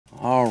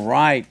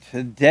right,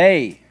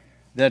 today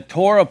the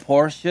Torah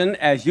portion,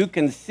 as you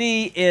can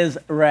see, is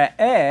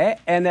re'eh,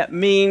 and it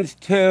means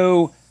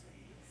to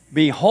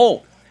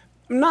behold.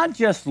 Not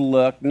just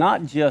look,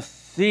 not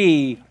just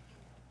see,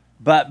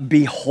 but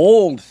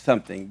behold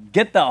something.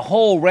 Get the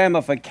whole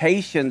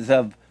ramifications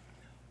of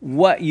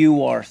what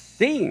you are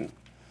seeing.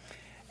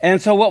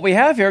 And so what we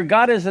have here,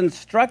 God is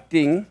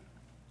instructing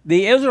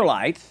the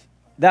Israelites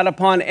that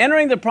upon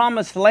entering the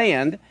promised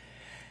land,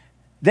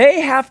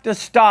 they have to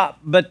stop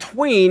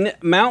between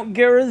Mount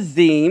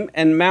Gerizim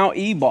and Mount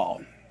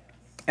Ebal.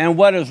 And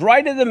what is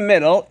right in the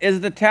middle is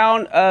the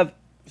town of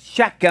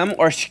Shechem,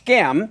 or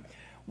Shechem,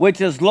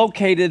 which is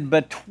located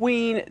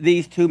between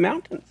these two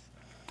mountains.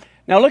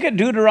 Now look at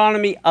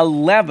Deuteronomy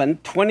 11,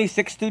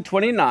 26 through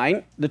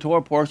 29. The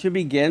Torah portion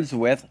begins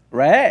with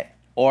Re'eh,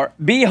 or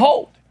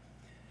behold.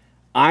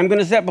 I'm going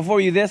to set before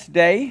you this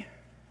day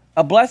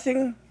a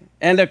blessing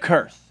and a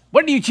curse.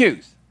 What do you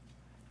choose?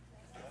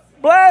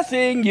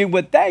 Blessing, you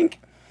would think.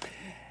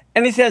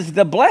 And he says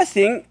the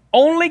blessing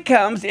only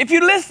comes if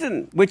you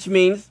listen, which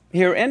means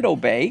hear and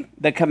obey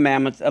the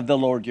commandments of the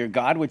Lord your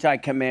God, which I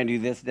command you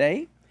this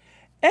day.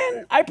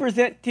 And I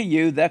present to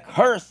you the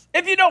curse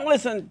if you don't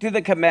listen to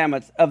the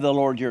commandments of the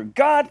Lord your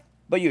God,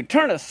 but you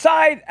turn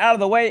aside out of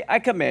the way I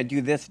command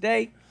you this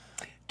day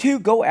to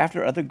go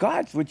after other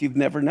gods, which you've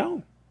never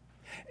known.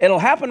 It'll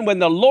happen when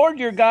the Lord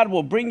your God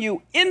will bring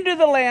you into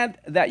the land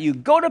that you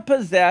go to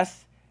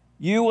possess.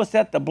 You will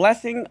set the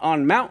blessing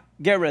on Mount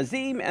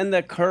Gerizim and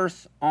the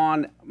curse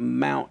on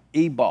Mount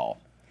Ebal.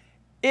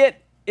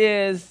 It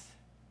is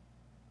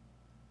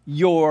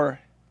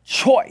your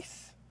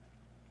choice.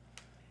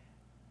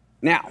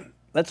 Now,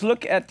 let's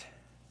look at,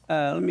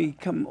 let me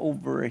come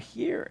over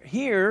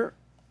here.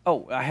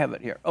 Oh, I have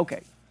it here.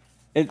 Okay.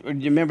 Do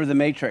you remember the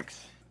Matrix?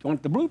 Do you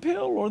want the blue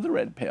pill or the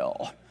red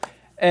pill?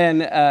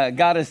 And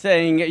God is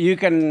saying you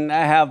can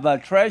have a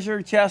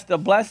treasure chest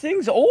of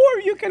blessings or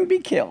you can be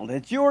killed.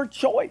 It's your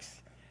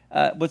choice.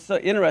 What's so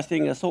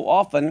interesting is so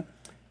often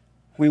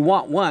we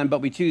want one,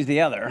 but we choose the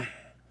other.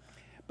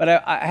 But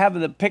I have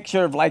the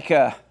picture of like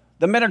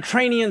the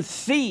Mediterranean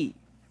Sea.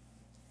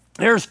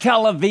 Here's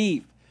Tel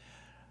Aviv.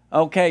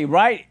 Okay,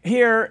 right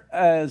here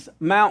is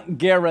Mount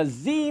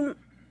Gerizim.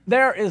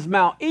 There is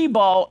Mount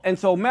Ebal. And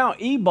so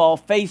Mount Ebal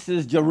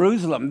faces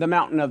Jerusalem, the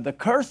mountain of the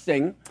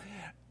cursing.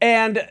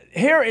 And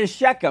here is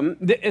Shechem.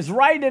 It's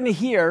right in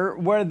here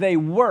where they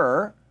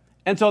were.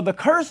 And so the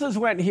curses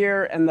went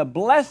here and the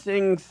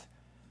blessings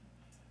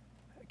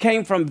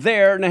came from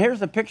there. Now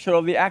here's a picture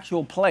of the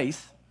actual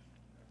place.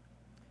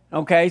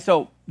 Okay,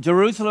 so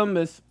Jerusalem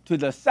is to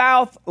the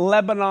south.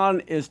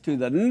 Lebanon is to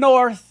the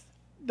north.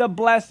 The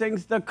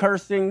blessings, the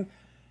cursing.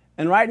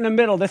 And right in the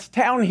middle, this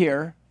town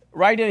here,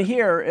 right in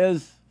here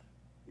is,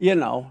 you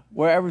know,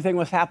 where everything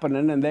was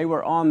happening. And they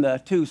were on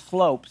the two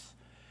slopes.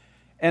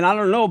 And I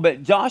don't know,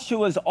 but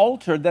Joshua's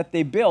altar that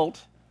they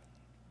built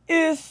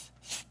is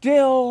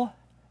still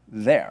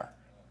there.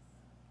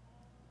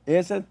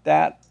 Isn't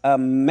that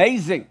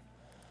amazing?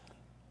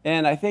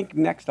 And I think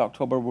next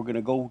October we're going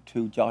to go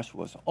to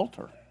Joshua's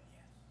altar.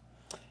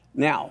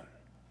 Now,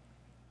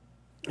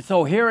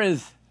 so here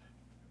is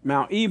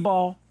Mount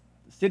Ebal,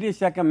 the city of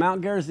Shechem,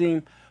 Mount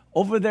Gerizim.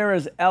 Over there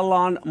is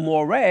Elon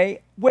Moreh,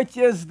 which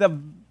is the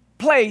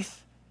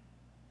place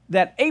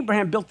that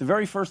Abraham built the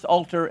very first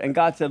altar. And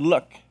God said,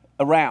 look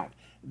around.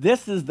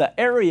 This is the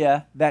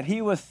area that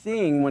he was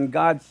seeing when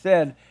God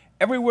said,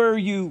 everywhere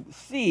you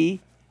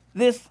see,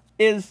 this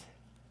is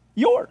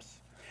yours.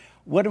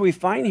 What do we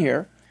find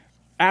here?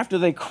 After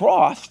they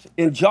crossed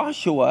in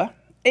Joshua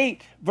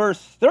 8, verse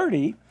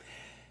 30,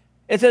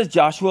 it says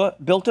Joshua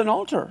built an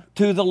altar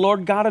to the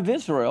Lord God of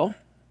Israel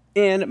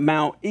in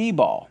Mount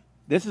Ebal.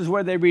 This is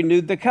where they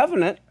renewed the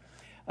covenant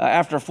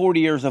after 40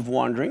 years of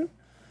wandering.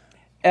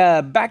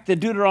 Back to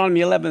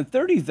Deuteronomy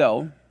 11:30,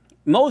 though,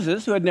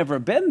 Moses, who had never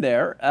been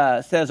there,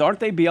 says, aren't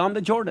they beyond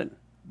the Jordan,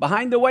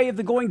 behind the way of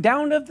the going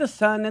down of the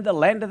sun in the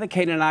land of the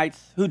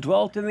Canaanites, who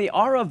dwelt in the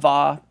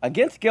Arava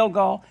against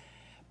Gilgal,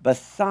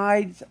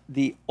 besides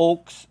the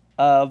oaks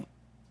of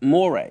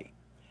Moreh?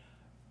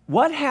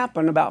 What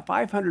happened about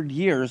 500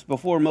 years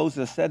before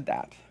Moses said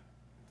that?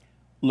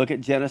 Look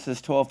at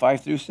Genesis 12,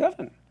 5 through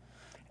 7.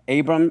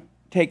 Abram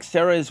takes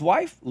Sarah, his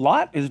wife,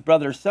 Lot, his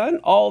brother's son,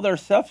 all their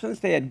substance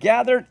they had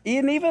gathered,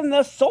 and even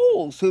the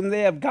souls whom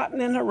they have gotten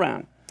in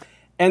Haran.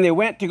 And they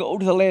went to go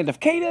to the land of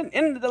Canaan.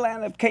 Into the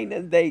land of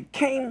Canaan they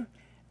came.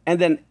 And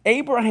then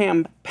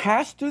Abraham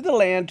passed through the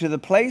land to the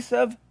place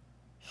of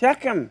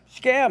Shechem,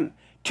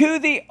 to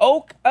the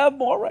oak of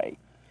Moreh.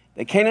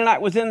 The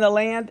Canaanite was in the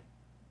land.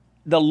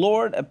 The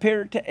Lord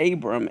appeared to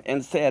Abram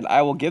and said,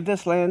 I will give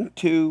this land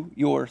to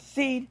your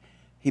seed.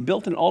 He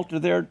built an altar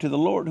there to the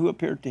Lord who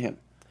appeared to him.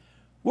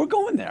 We're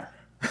going there.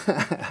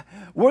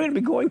 We're going to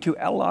be going to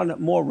Elon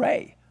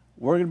Moreh.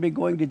 We're going to be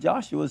going to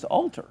Joshua's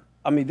altar.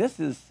 I mean, this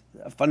is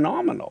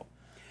phenomenal.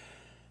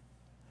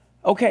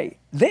 Okay,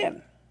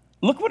 then,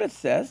 look what it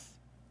says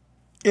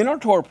in our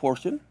Torah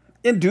portion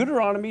in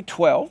Deuteronomy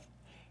 12,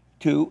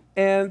 2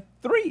 and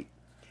 3.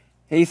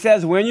 He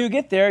says, when you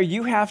get there,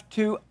 you have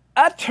to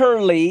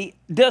utterly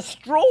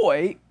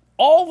destroy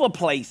all the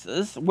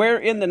places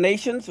wherein the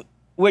nations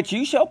which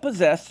you shall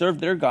possess serve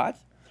their gods,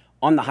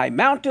 on the high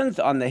mountains,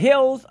 on the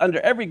hills, under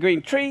every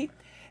green tree.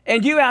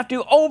 And you have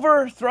to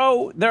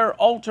overthrow their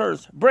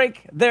altars,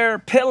 break their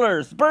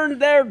pillars, burn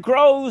their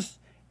groves,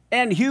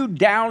 and hew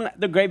down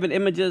the graven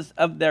images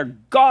of their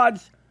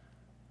gods,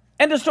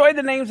 and destroy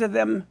the names of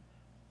them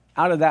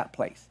out of that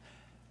place.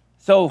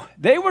 So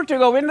they were to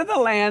go into the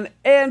land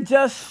and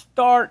just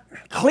start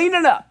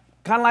cleaning up.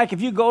 Kind of like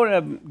if you go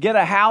to get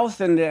a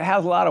house and it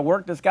has a lot of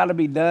work that's got to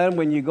be done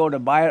when you go to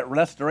buy it,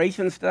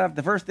 restoration stuff,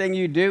 the first thing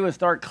you do is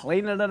start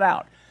cleaning it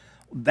out.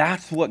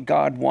 That's what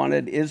God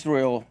wanted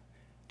Israel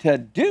to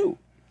do.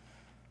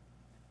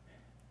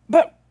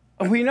 But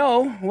we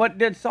know, what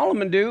did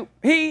Solomon do?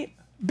 He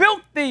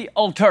built the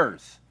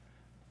altars.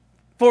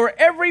 For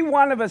every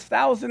one of his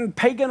 1,000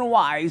 pagan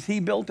wives, he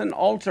built an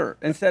altar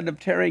instead of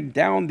tearing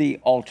down the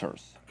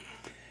altars.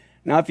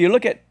 Now, if you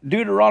look at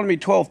Deuteronomy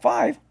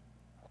 12:5,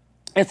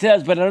 it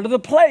says, but under the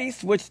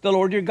place which the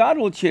Lord your God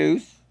will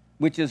choose,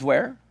 which is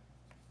where?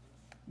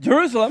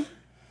 Jerusalem.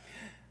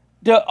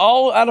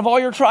 Out of all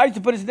your tribes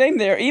to put his name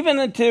there, even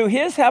into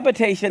his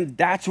habitation,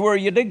 that's where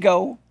you're to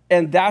go,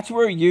 and that's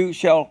where you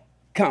shall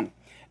come.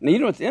 Now, you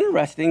know what's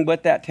interesting,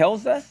 what that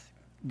tells us?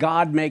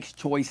 God makes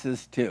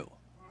choices too.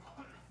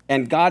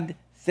 And God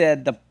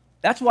said,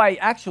 that's why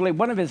actually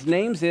one of his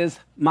names is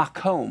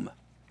Makom,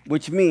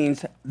 which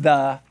means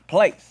the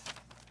place.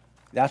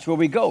 That's where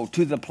we go,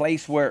 to the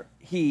place where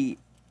he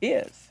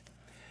is.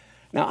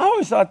 Now, I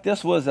always thought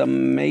this was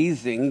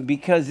amazing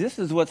because this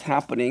is what's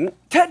happening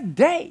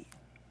today.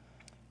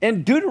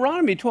 In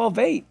Deuteronomy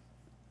 12:8,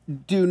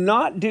 do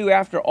not do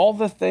after all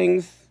the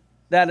things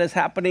that is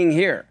happening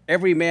here.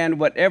 Every man,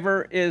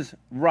 whatever is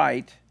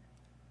right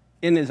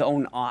in his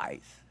own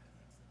eyes.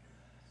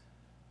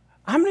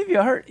 How many of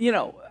you heard,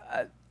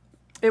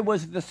 it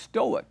was the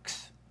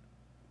Stoics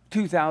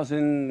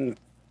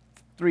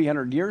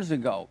 2,300 years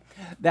ago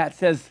that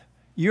says,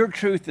 your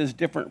truth is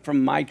different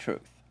from my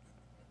truth.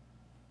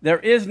 There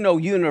is no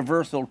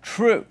universal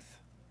truth,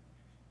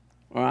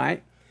 all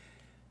right?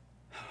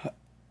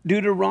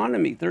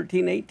 Deuteronomy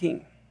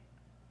 13:18.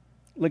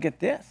 Look at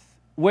this.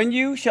 When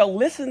you shall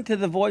listen to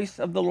the voice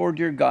of the Lord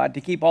your God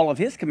to keep all of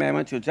his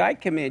commandments, which I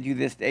command you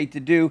this day, to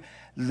do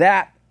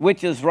that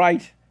which is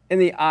right in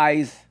the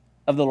eyes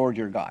of the Lord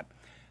your God.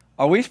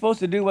 Are we supposed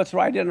to do what's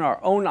right in our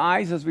own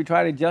eyes as we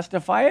try to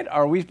justify it?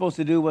 Or are we supposed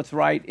to do what's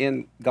right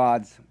in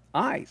God's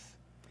eyes?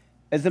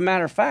 As a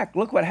matter of fact,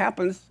 look what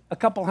happens a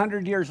couple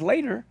hundred years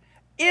later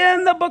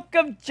in the book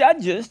of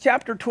Judges,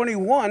 chapter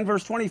 21,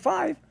 verse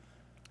 25.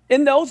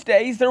 In those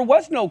days, there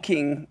was no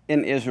king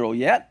in Israel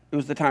yet. It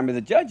was the time of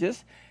the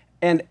judges.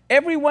 And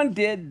everyone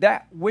did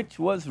that which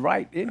was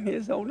right in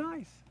his own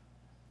eyes.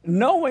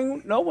 No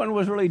one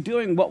was really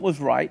doing what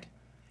was right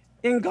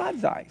in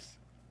God's eyes.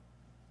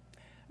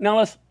 Now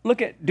let's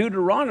look at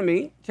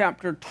Deuteronomy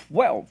chapter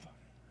 12,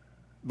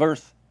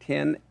 verse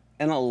 10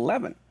 and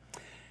 11.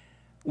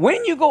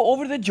 When you go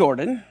over the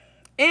Jordan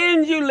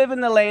and you live in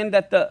the land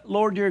that the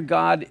Lord your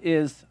God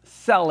is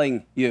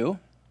selling you,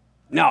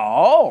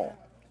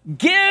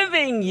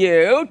 giving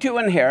you to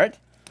inherit,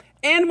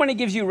 and when he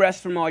gives you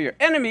rest from all your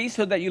enemies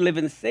so that you live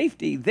in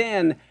safety,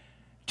 then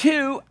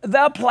to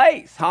the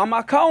place,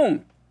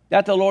 Hamakom,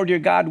 that the Lord your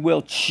God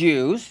will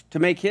choose to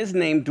make his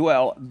name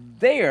dwell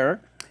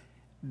there,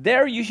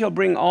 there you shall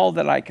bring all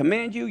that I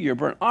command you, your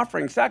burnt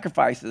offerings,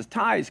 sacrifices,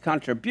 tithes,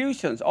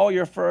 contributions, all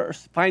your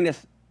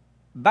finest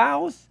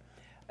vows,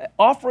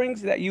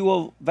 offerings that you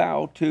will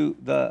vow to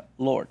the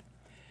Lord.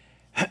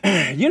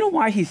 You know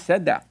why he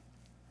said that?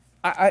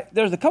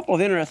 There's a couple of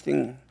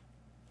interesting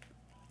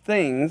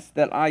things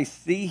that I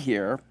see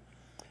here.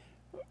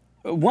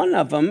 One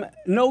of them,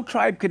 no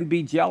tribe can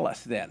be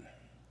jealous then.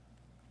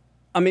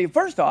 I mean,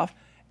 first off,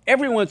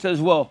 everyone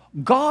says, well,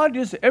 God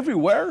is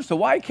everywhere, so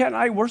why can't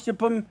I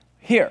worship him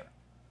here?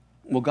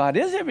 Well, God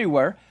is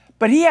everywhere,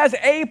 but he has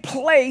a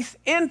place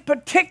in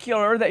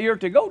particular that you're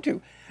to go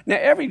to. Now,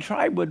 every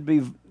tribe would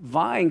be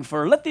vying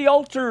for, let the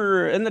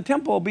altar and the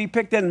temple be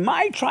picked in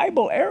my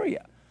tribal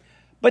area.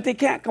 But they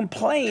can't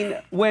complain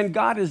when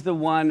God is the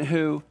one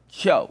who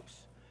chose.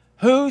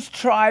 Whose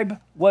tribe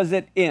was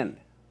it in?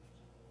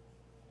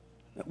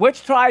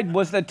 Which tribe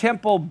was the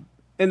temple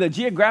in the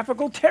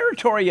geographical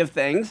territory of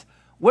things?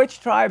 Which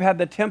tribe had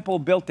the temple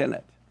built in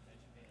it?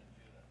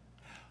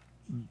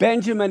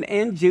 Benjamin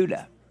and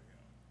Judah.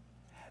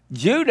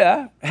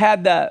 Judah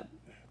had the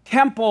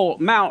Temple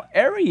Mount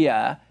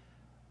area,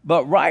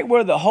 but right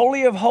where the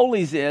Holy of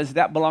Holies is,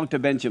 that belonged to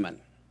Benjamin.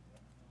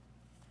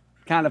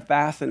 Kind of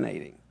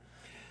fascinating.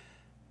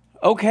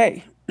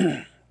 Okay.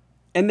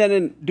 And then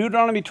in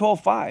Deuteronomy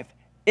 12:5,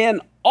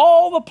 in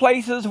all the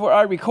places where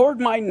I record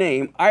my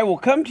name, I will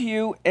come to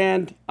you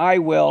and I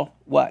will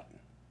what?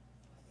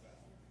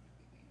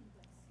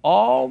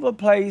 All the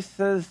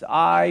places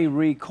I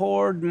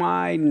record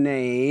my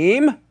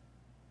name,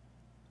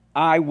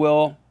 I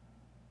will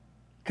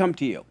come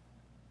to you.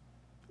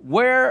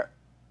 Where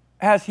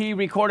has he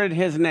recorded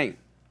his name?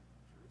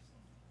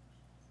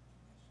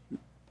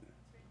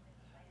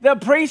 the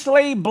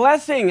priestly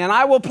blessing, and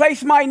I will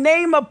place my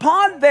name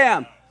upon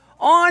them,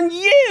 on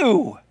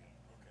you.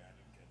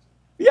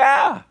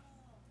 Yeah.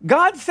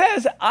 God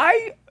says,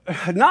 I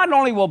not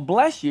only will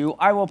bless you,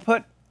 I will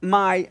put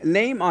my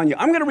name on you.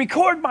 I'm going to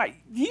record my,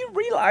 do you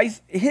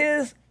realize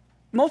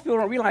most people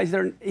don't realize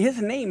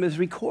his name is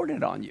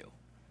recorded on you.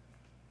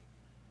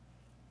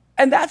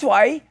 And that's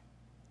why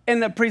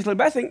in the priestly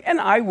blessing, and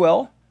I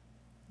will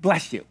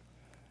bless you.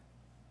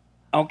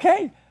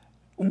 Okay?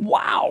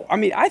 Wow. I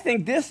mean, I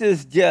think this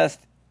is just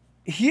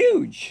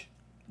huge.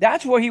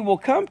 That's where he will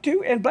come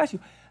to and bless you.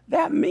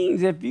 That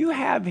means if you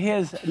have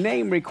his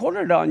name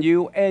recorded on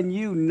you and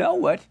you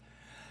know it,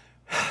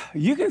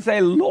 you can say,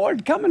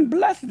 Lord, come and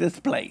bless this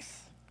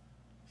place.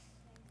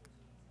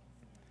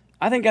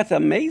 I think that's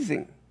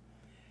amazing.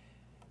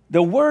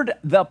 The word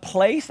the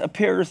place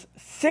appears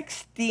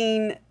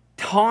 16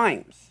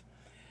 times.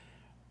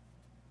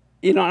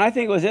 You know, and I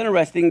think it was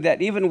interesting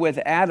that even with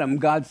Adam,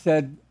 God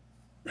said,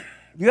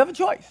 you have a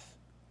choice.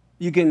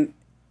 You can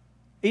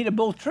eat of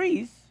both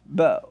trees,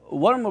 but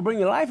one of them will bring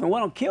you life and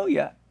one will kill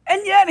you.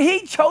 And yet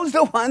he chose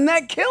the one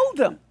that killed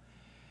him.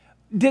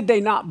 Did they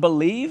not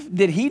believe?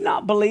 Did he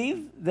not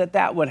believe that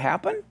that would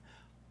happen?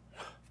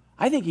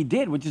 I think he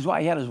did, which is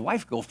why he had his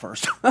wife go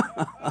first.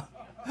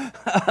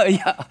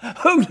 Yeah,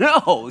 who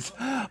knows?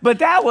 But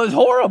that was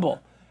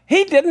horrible.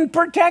 He didn't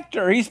protect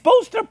her. He's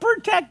supposed to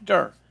protect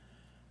her.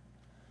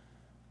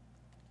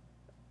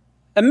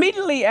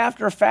 Immediately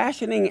after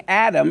fashioning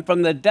Adam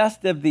from the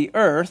dust of the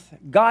earth,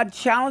 God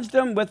challenged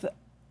him with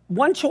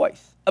one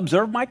choice.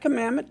 Observe my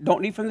commandment,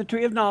 don't eat from the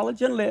tree of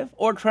knowledge and live,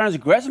 or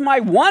transgress my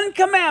one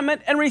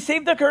commandment and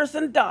receive the curse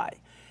and die.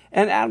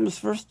 And Adam's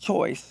first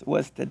choice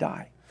was to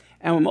die.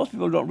 And what most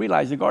people don't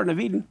realize, the Garden of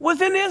Eden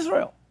was in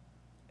Israel.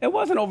 It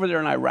wasn't over there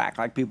in Iraq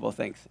like people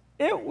think.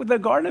 The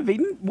Garden of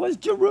Eden was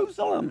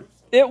Jerusalem.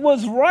 It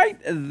was right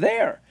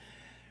there.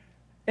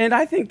 And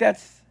I think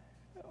that's,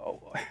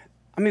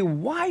 I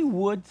mean, why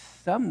would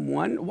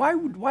someone,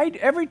 why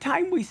every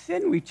time we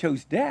sin, we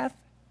chose death?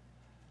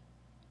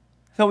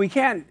 So we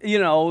can't,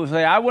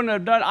 say, I wouldn't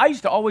have done, I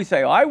used to always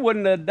say, I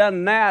wouldn't have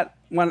done that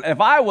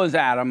if I was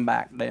Adam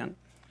back then.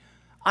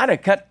 I'd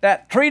have cut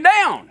that tree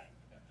down.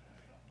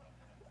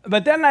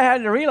 But then I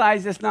had to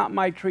realize it's not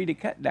my tree to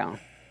cut down.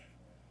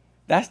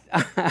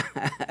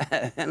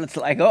 And it's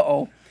like,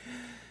 uh-oh.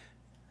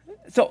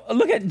 So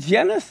look at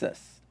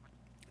Genesis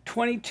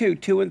 22,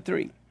 2 and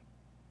 3.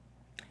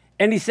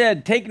 And he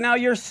said, take now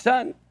your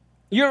son,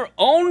 your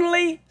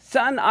only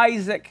son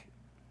Isaac.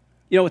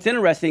 You know, it's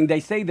interesting. They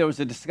say there was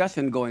a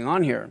discussion going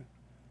on here.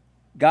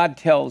 God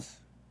tells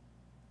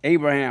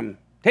Abraham,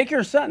 take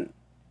your son.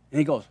 And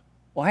he goes,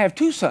 well, I have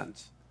two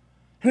sons.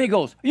 And he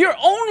goes, your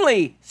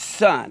only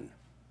son,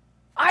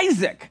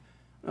 Isaac.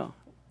 Oh,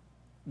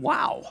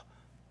 wow.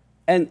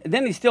 And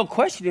then he's still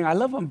questioning, I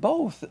love them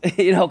both.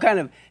 He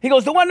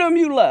goes, the one whom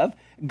you love,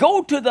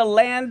 go to the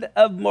land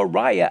of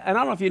Moriah. And I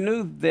don't know if you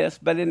knew this,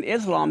 but in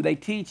Islam, they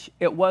teach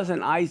it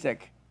wasn't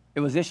Isaac, it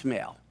was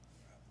Ishmael.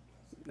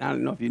 I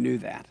don't know if you knew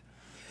that.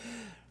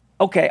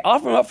 Okay,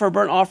 offer him up for a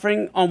burnt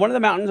offering on one of the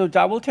mountains, which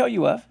I will tell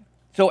you of.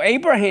 So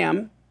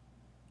Abraham,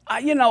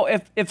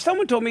 if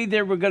someone told me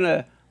they were going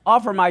to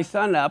offer my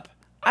son up,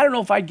 I don't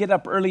know if I'd get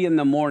up early in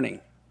the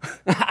morning.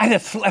 I'd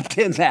have slept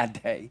in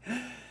that day.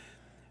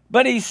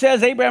 But he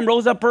says Abraham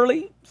rose up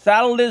early,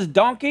 saddled his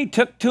donkey,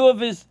 took two of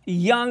his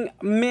young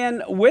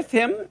men with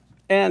him.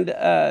 And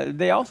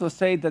they also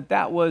say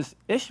that was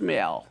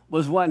Ishmael,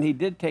 was one he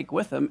did take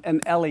with him,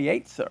 and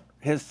Eliezer,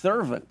 his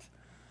servant.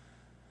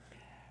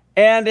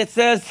 And it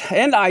says,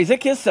 and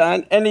Isaac, his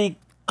son, and he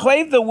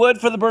clave the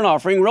wood for the burnt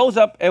offering, rose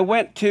up and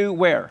went to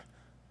where?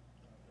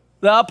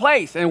 The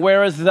place. And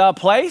where is the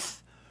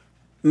place?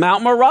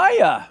 Mount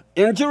Moriah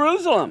in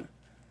Jerusalem.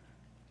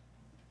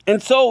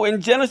 And so in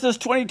Genesis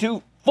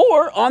 22,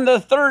 4, on the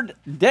third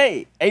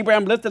day,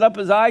 Abraham lifted up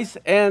his eyes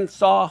and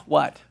saw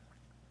what?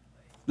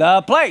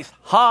 The place,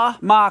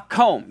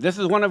 Ha-Makom. This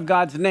is one of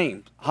God's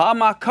names,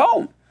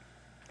 Ha-Makom.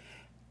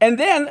 And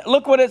then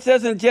look what it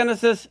says in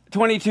Genesis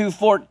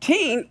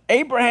 22:14.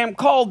 Abraham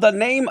called the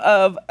name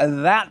of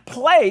that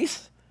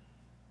place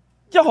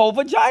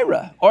Jehovah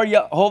Jireh, or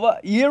Jehovah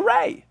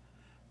Yireh.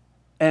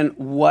 And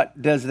what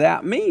does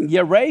that mean?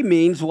 Yireh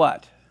means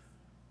what?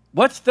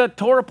 What's the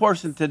Torah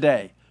portion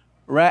today?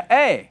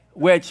 Re'eh,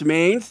 which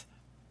means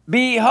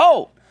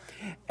behold.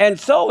 And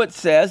so it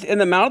says, in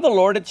the mount of the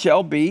Lord it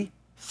shall be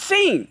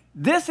seen.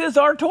 This is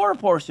our Torah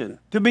portion,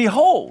 to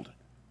behold,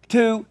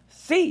 to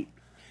see.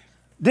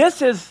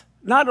 This is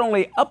not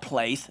only a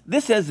place,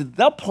 this is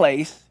the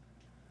place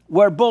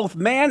where both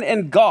man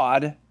and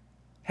God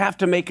have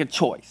to make a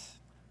choice.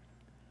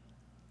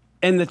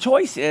 And the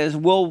choice is,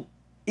 will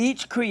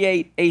each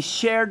create a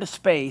shared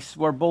space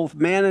where both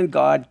man and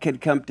God can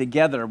come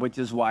together, which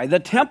is why the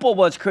temple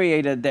was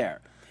created there.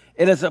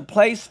 It is a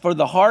place for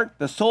the heart,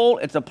 the soul.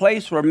 It's a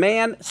place where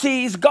man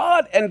sees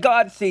God and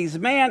God sees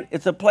man.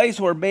 It's a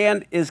place where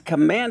man is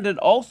commanded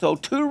also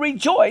to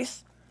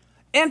rejoice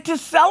and to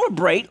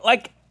celebrate,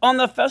 like on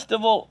the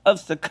festival of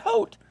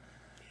Sukkot.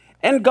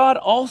 And God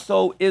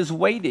also is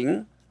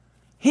waiting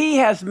He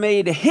has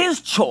made his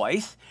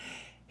choice.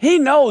 He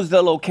knows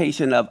the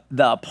location of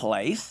the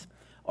place.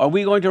 Are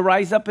we going to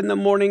rise up in the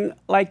morning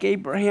like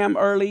Abraham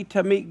early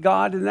to meet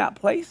God in that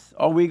place?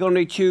 Or are we going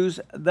to choose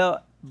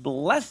the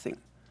blessing?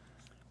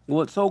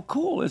 What's so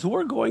cool is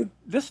we're going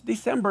this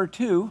December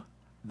to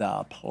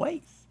the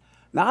place.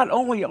 Not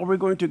only are we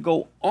going to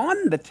go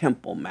on the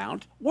Temple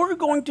Mount, we're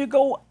going to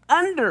go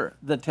under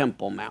the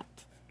Temple Mount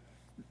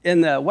in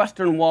the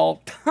Western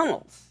Wall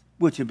tunnels,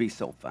 which would be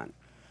so fun.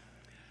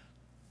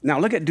 Now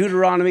look at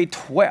Deuteronomy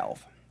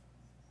 12,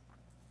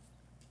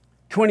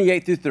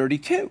 28 through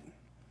 32.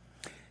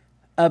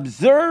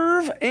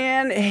 Observe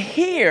and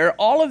hear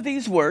all of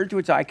these words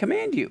which I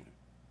command you,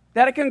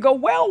 that it can go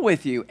well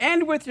with you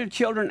and with your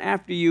children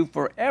after you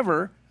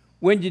forever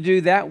when you do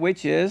that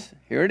which is,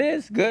 here it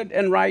is, good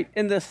and right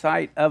in the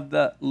sight of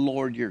the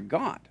Lord your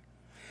God.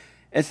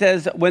 It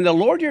says, when the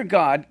Lord your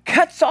God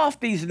cuts off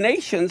these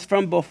nations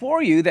from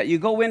before you, that you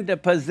go in to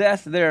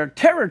possess their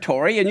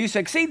territory and you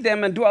succeed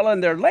them and dwell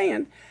in their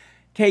land,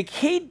 take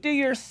heed to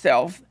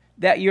yourself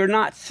that you're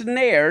not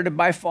snared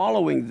by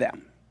following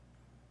them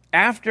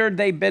after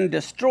they've been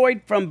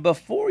destroyed from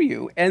before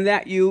you, and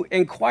that you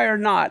inquire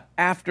not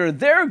after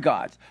their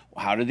gods.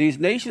 Well, how do these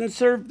nations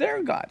serve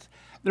their gods?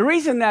 The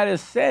reason that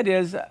is said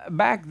is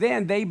back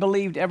then they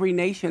believed every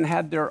nation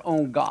had their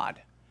own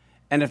God.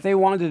 And if they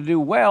wanted to do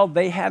well,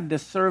 they had to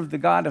serve the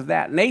God of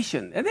that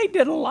nation. And they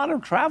did a lot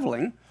of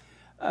traveling.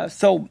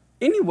 So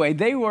anyway,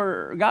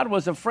 God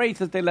was afraid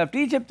since they left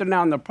Egypt, they're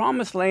now in the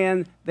promised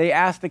land. They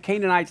asked the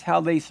Canaanites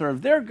how they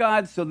serve their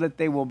gods so that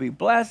they will be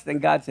blessed.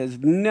 And God says,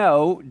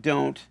 no,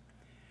 don't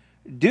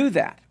do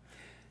that.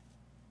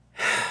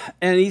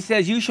 And he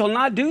says, you shall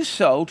not do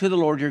so to the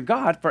Lord your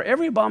God, for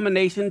every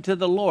abomination to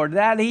the Lord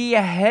that he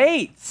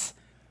hates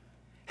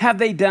have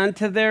they done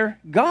to their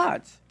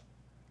gods,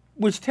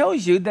 which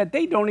tells you that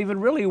they don't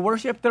even really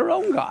worship their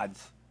own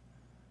gods.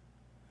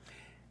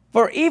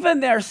 For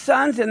even their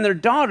sons and their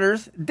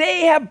daughters,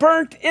 they have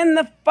burnt in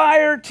the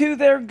fire to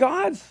their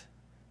gods.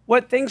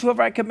 What things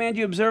soever I command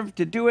you observe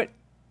to do it,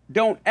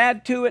 don't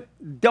add to it,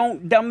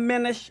 don't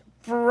diminish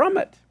from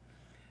it.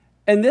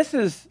 And this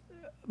is,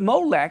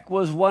 Molech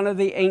was one of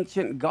the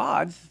ancient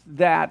gods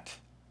that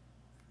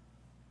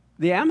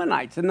the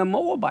Ammonites and the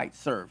Moabites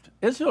served.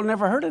 Israel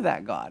never heard of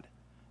that God.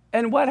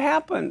 And what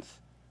happens?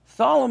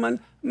 Solomon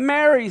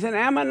marries an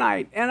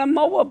Ammonite and a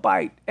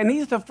Moabite, and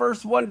he's the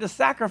first one to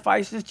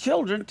sacrifice his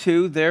children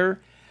to their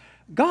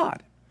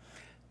God.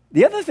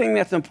 The other thing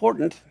that's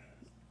important,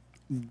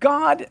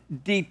 God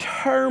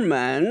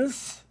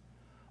determines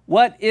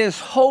what is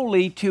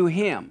holy to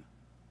him.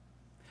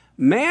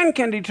 Man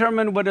can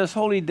determine what is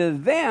holy to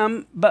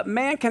them, but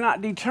man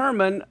cannot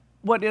determine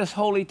what is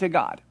holy to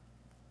God.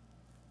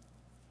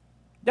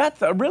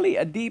 That's really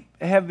a deep,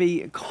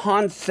 heavy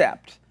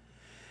concept.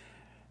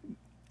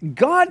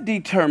 God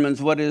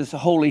determines what is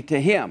holy to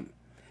him.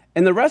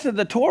 In the rest of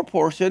the Torah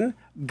portion,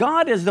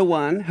 God is the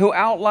one who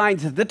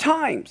outlines the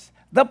times,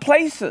 the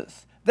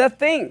places, the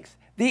things,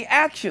 the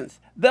actions,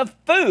 the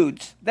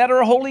foods that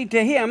are holy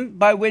to him,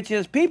 by which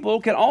his people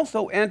can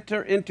also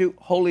enter into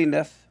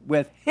holiness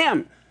with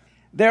him.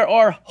 There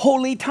are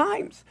holy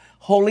times,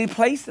 holy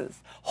places,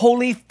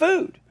 holy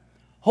food,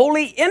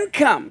 holy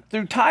income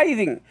through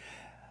tithing,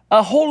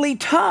 a holy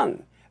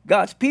tongue.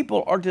 God's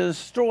people are to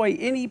destroy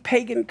any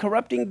pagan,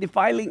 corrupting,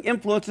 defiling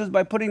influences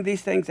by putting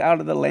these things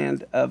out of the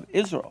land of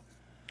Israel.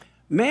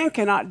 Man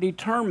cannot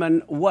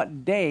determine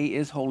what day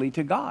is holy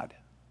to God.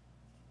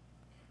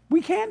 We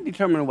can't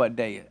determine what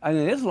day it is.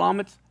 In Islam,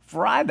 it's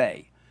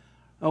Friday,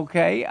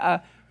 okay?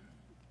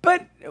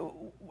 But,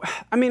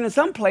 I mean, in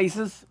some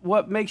places,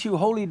 what makes you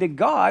holy to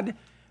God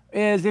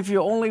is if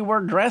you only wear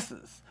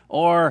dresses,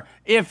 or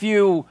if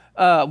you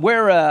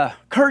wear a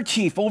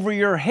kerchief over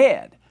your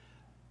head.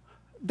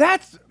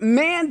 That's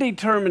man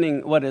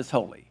determining what is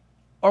holy.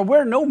 Or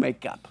wear no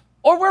makeup.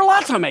 Or wear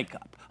lots of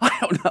makeup. I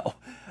don't know.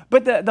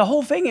 But the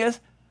whole thing is,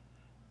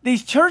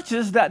 these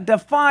churches that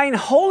define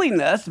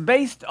holiness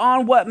based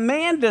on what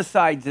man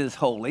decides is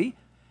holy,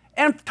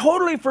 and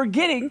totally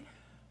forgetting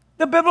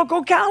the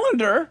biblical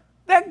calendar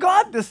that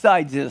God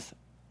decides is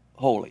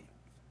holy.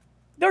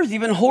 There's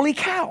even holy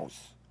cows.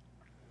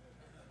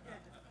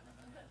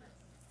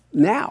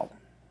 Now,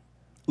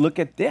 look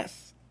at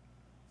this.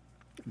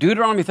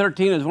 Deuteronomy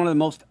 13 is one of the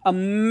most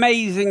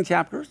amazing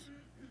chapters.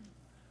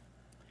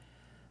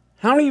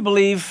 How many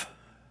believe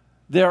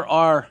there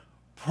are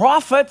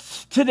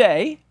prophets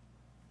today?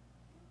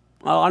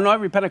 Well, I know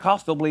every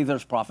Pentecostal believes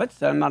there's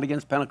prophets. I'm not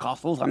against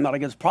Pentecostals. I'm not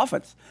against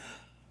prophets.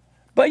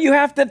 But you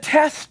have to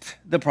test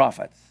the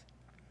prophets.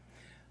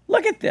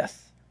 Look at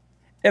this.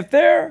 If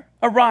there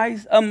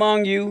arise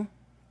among you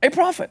a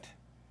prophet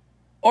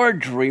or a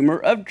dreamer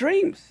of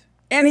dreams,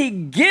 and he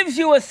gives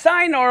you a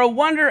sign or a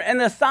wonder, and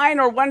the sign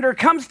or wonder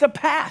comes to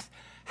pass,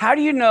 how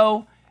do you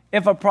know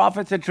if a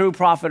prophet's a true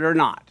prophet or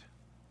not?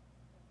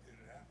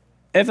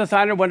 If the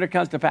sign or wonder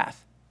comes to pass.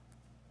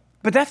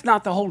 But that's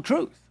not the whole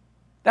truth.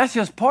 That's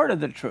just part of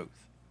the truth.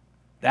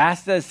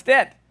 That's just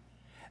it.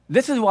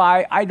 This is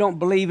why I don't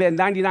believe in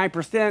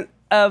 99%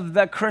 of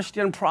the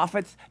Christian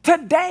prophets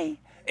today,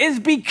 is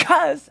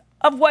because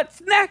of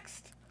what's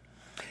next.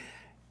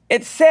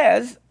 It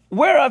says,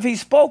 whereof he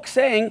spoke,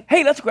 saying,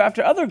 hey, let's go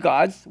after other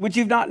gods which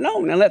you've not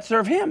known, and let's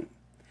serve him.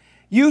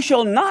 You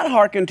shall not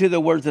hearken to the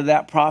words of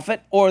that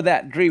prophet or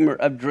that dreamer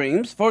of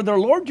dreams, for the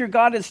Lord your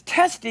God is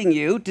testing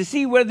you to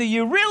see whether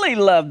you really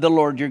love the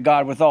Lord your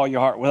God with all your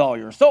heart, with all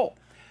your soul.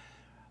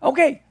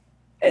 Okay,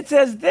 it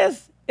says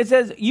this. It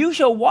says, you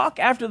shall walk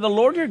after the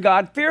Lord your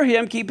God, fear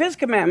him, keep his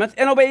commandments,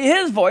 and obey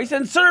his voice,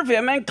 and serve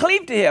him, and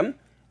cleave to him.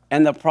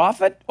 And the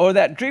prophet or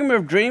that dreamer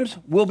of dreams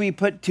will be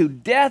put to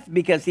death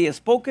because he has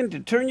spoken to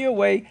turn you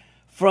away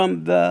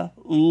from the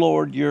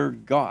Lord your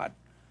God.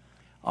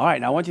 All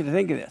right, now I want you to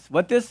think of this.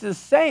 What this is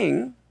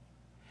saying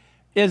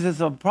is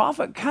as a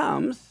prophet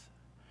comes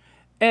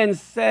and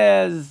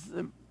says,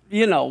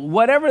 you know,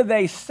 whatever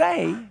they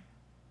say,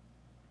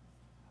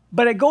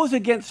 but it goes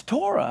against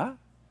Torah,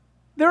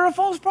 they're a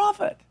false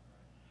prophet.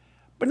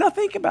 But now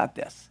think about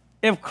this.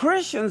 If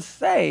Christians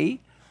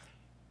say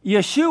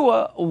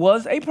Yeshua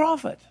was a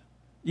prophet,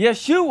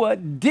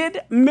 Yeshua did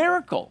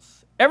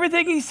miracles,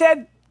 everything he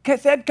said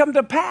come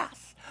to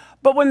pass.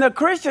 But when the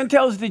Christian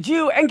tells the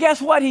Jew, and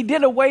guess what? He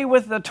did away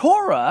with the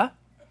Torah,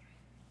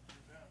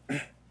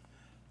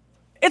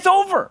 it's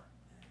over.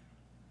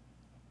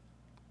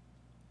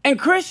 And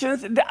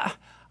Christians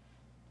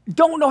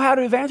don't know how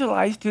to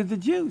evangelize to the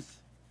Jews.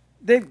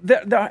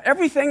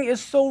 Everything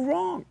is so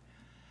wrong.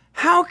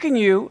 How can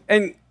you,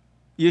 and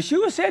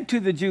Yeshua said to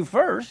the Jew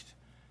first,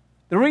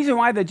 the reason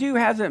why the Jew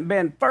hasn't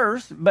been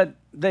first, but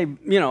they,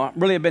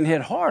 really have been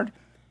hit hard,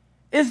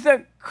 is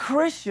that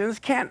Christians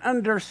can't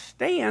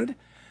understand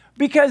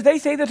because they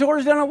say the Torah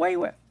is done away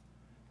with.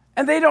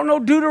 And they don't know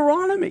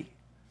Deuteronomy.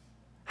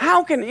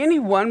 How can any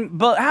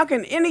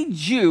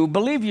Jew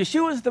believe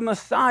Yeshua is the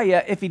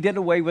Messiah if he did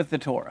away with the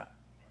Torah?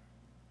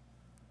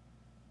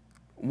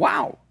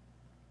 Wow.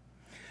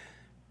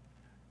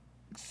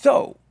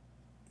 So,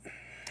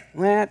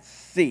 let's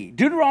see.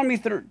 Deuteronomy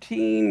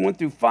 13, 1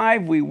 through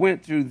 5, we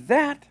went through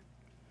that.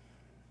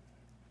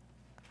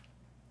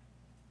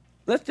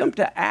 Let's jump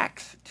to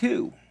Acts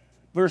 2,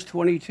 verse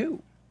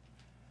 22.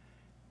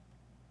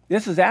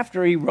 This is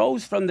after he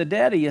rose from the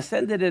dead, he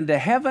ascended into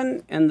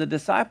heaven, and the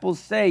disciples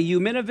say, you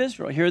men of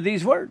Israel, hear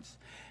these words.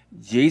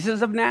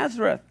 Jesus of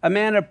Nazareth, a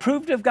man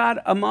approved of God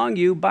among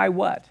you by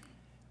what?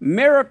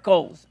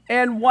 Miracles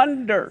and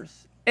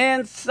wonders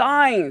and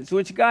signs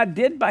which God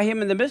did by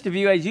him in the midst of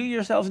you, as you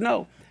yourselves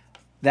know.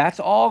 That's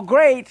all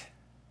great,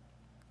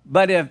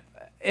 but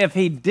if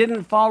he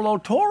didn't follow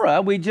Torah,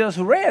 we just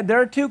read,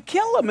 they're to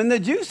kill him. And the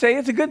Jews say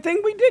it's a good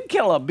thing we did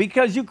kill him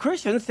because you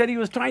Christians said he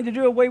was trying to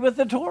do away with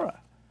the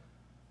Torah.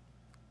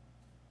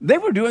 They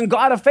were doing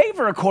God a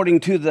favor according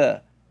to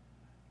the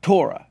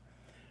Torah.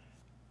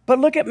 But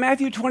look at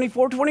Matthew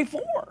 24,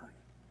 24.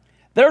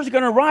 There's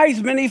going to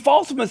rise many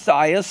false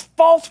messiahs,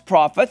 false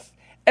prophets,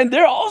 and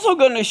they're also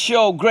going to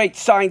show great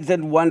signs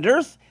and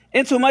wonders,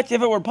 insomuch,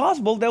 if it were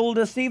possible, they will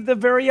deceive the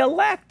very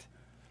elect.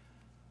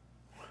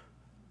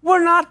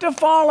 We're not to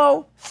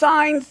follow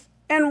signs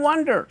and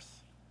wonders.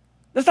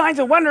 The signs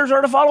and wonders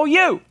are to follow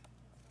you.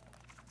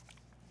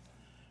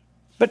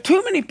 But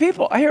too many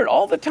people, I hear it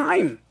all the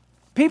time.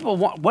 People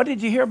want, what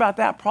did you hear about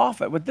that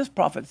prophet? What this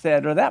prophet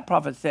said or that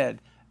prophet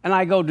said? And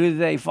I go, do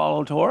they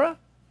follow Torah?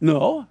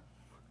 No.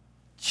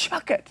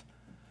 Chuck it.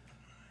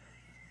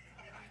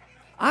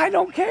 I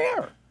don't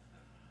care.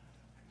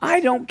 I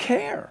don't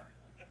care.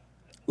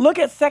 Look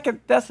at 2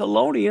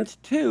 Thessalonians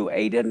 2,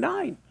 8 and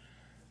 9.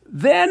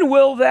 Then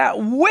will that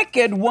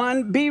wicked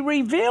one be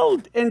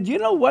revealed. And do you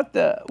know what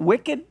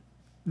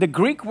the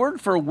Greek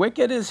word for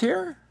wicked is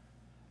here?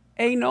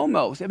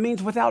 Anomos. It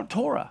means without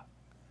Torah.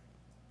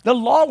 The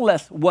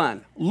lawless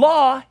one.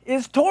 Law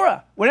is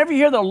Torah. Whenever you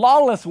hear the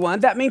lawless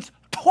one, that means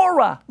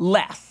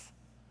Torah-less.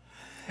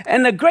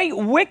 And the great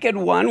wicked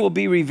one will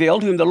be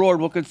revealed, whom the Lord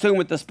will consume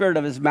with the spirit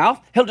of his mouth.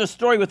 He'll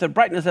destroy with the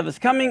brightness of his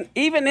coming,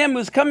 even him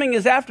whose coming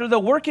is after the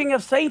working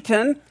of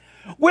Satan,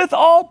 with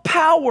all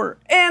power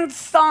and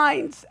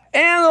signs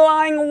and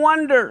lying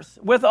wonders,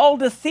 with all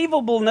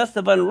deceivableness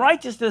of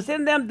unrighteousness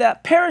in them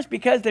that perish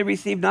because they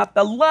receive not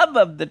the love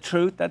of the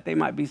truth, that they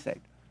might be saved.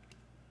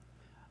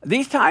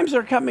 These times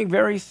are coming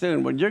very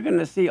soon when you're going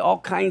to see all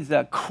kinds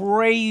of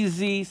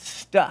crazy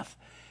stuff.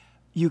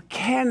 You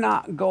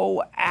cannot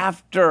go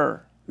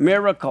after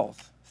miracles,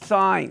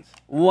 signs,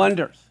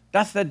 wonders.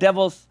 That's the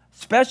devil's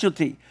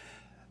specialty.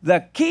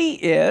 The key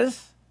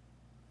is,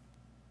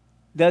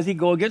 does he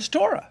go against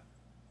Torah?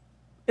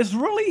 It's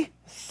really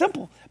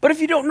simple. But if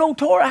you don't know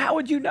Torah, how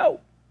would you know?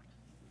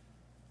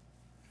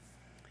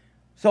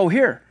 So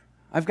here,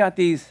 I've got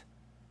these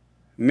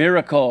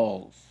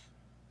miracles.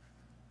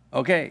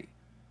 Okay.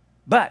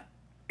 But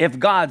if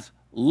God's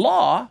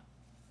law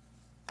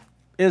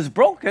is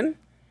broken,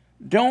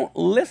 don't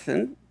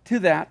listen to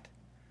that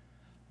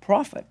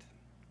prophet.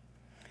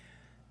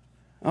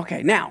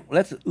 Okay, now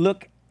let's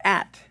look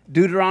at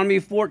Deuteronomy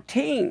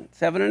 14,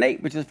 7 and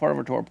 8, which is part of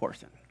our Torah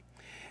portion.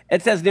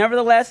 It says,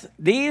 nevertheless,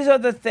 these are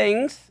the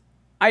things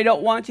I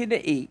don't want you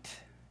to eat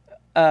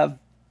of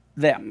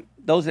them.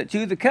 Those that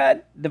chew the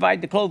cud,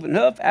 divide the cloven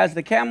hoof, as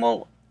the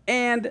camel,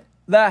 and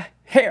the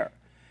hair.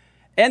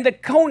 And the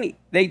coney,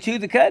 they chew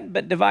the cud,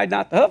 but divide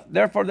not the hoof,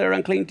 therefore they're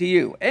unclean to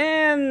you.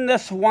 And the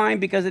swine,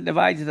 because it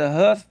divides the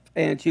hoof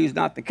and chews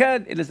not the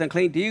cud, it is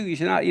unclean to you. You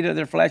shall not eat of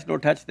their flesh, nor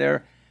touch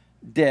their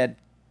dead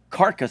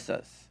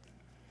carcasses.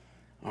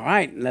 All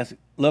right, let's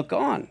look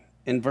on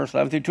in verse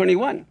 11 through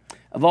 21.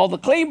 Of all the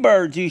clean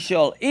birds you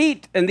shall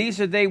eat, and these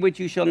are they which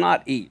you shall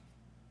not eat.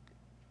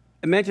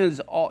 It mentions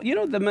all, you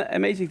know the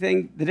amazing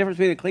thing, the difference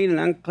between the clean and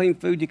unclean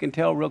food, you can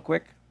tell real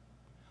quick.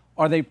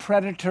 Are they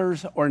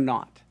predators or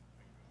not?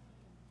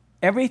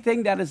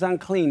 Everything that is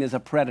unclean is a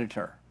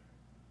predator.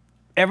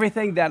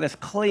 Everything that is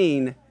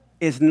clean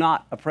is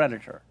not a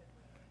predator.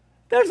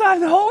 There's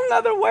a whole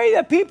other way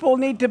that people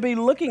need to be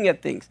looking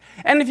at things.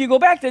 And if you go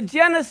back to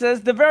Genesis,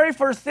 the very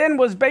first sin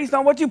was based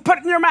on what you put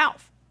in your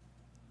mouth.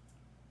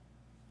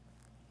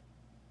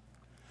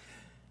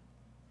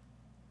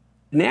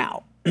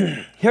 Now,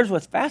 here's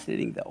what's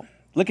fascinating, though.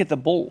 Look at the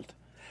bold.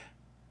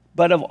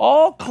 But of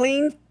all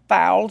clean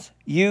fowls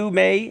you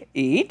may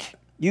eat,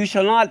 you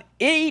shall not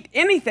eat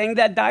anything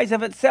that dies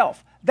of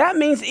itself. That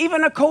means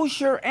even a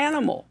kosher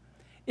animal.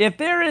 If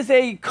there is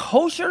a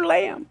kosher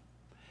lamb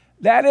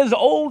that is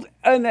old,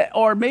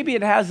 or maybe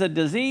it has a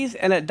disease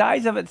and it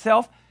dies of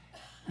itself,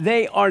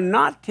 they are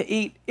not to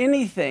eat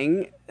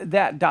anything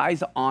that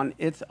dies on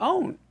its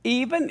own,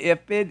 even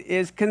if it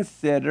is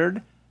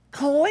considered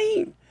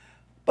clean.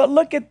 But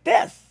look at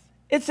this.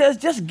 It says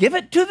just give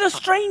it to the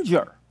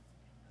stranger.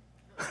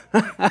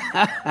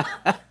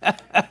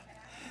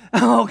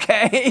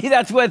 Okay,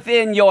 that's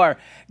within your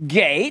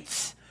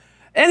gates,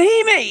 and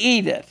he may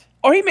eat it,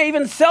 or he may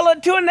even sell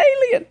it to an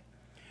alien.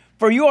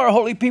 For you are a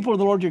holy people of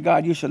the Lord your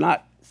God. You shall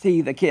not see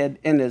the kid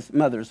in his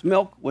mother's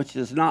milk, which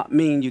does not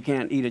mean you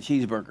can't eat a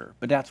cheeseburger,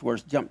 but that's where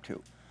it's jumped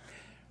to.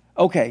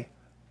 Okay,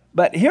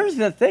 but here's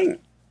the thing.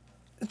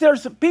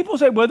 There's people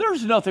say, well,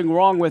 there's nothing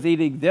wrong with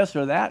eating this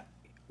or that.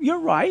 You're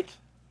right,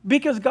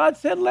 because God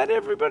said let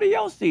everybody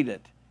else eat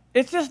it.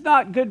 It's just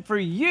not good for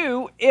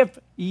you if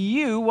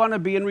you want to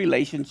be in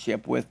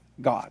relationship with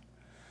God.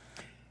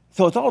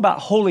 So it's all about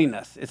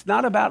holiness. It's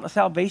not about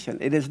salvation.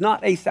 It is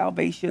not a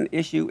salvation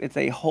issue. It's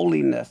a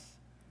holiness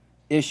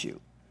issue.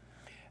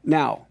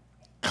 Now,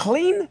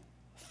 clean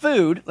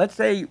food, let's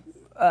say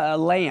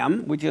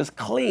lamb, which is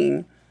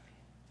clean,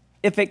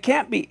 if it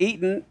can't be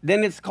eaten,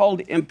 then it's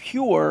called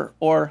impure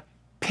or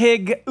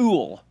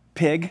pigul.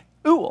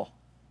 Pigul.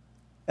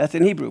 That's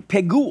in Hebrew,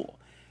 pigul.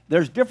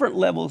 There's different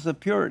levels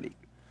of purity.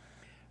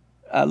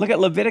 Look at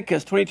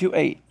Leviticus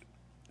 22:8.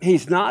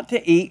 He's not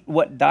to eat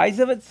what dies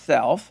of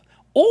itself,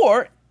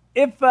 or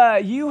if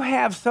you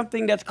have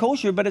something that's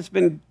kosher, but it's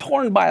been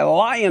torn by a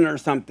lion or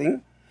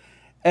something,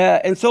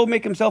 and so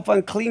make himself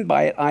unclean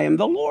by it, I am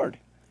the Lord.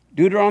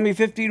 Deuteronomy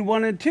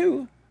 15:1 and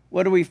 2,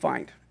 what do we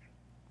find?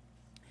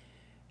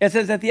 It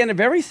says at the end of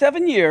every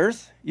 7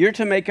 years, you're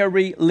to make a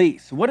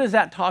release. What is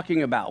that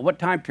talking about? What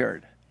time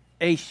period?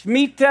 A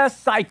Shemitah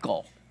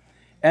cycle.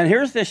 And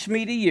here's the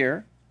Shemitah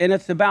year. And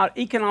it's about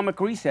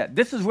economic reset.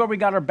 This is where we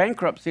got our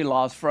bankruptcy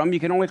laws from. You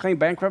can only claim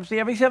bankruptcy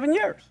every 7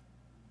 years.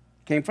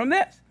 Came from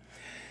this.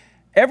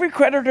 Every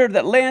creditor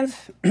that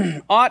lends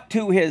aught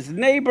to his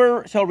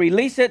neighbor shall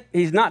release it.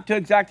 He's not to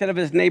exact it of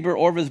his neighbor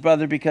or of his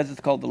brother, because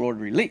it's called the Lord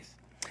release.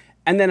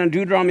 And then in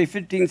Deuteronomy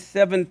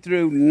 15:7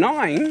 through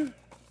 9,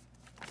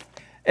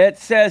 it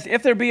says,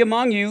 if there be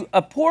among you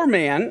a poor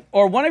man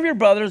or one of your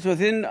brothers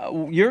within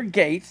your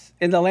gates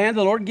in the land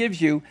the Lord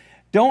gives you,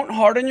 don't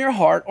harden your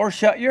heart or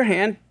shut your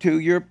hand to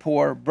your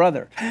poor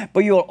brother.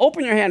 But you will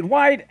open your hand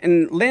wide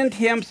and lend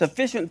him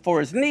sufficient for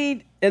his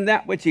need in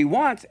that which he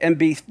wants, and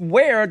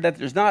beware that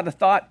there's not a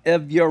thought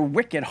of your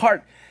wicked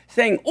heart,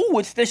 saying, oh,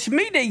 it's the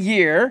Shemitah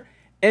year,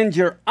 and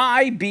your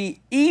eye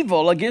be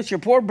evil against your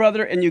poor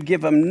brother, and you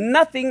give him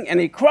nothing, and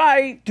he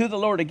cry to the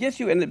Lord against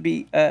you, and it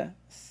be a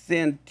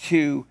sin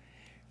to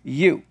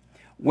you.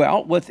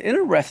 Well, what's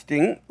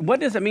interesting,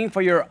 what does it mean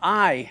for your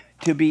eye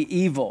to be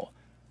evil?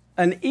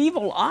 An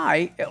evil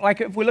eye,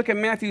 like if we look at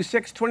Matthew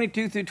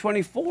 6:22 through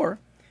 24,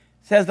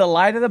 says the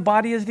light of the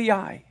body is the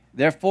eye.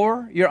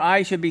 Therefore, your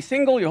eye should be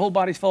single, your whole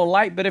body's full of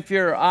light, but if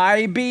your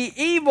eye be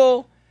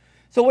evil,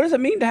 so what does it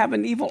mean to have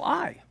an evil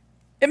eye?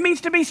 It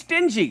means to be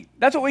stingy.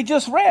 That's what we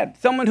just read,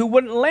 someone who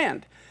wouldn't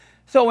lend.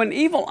 So an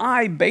evil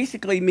eye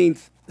basically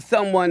means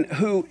someone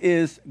who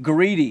is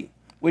greedy,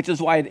 which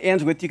is why it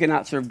ends with you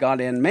cannot serve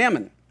God and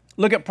mammon.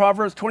 Look at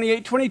Proverbs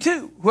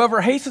 28:22.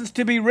 Whoever hastens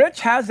to be rich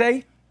has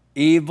a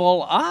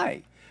evil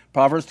eye.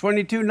 Proverbs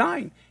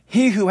 22:9.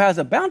 He who has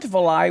a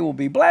bountiful eye will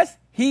be blessed.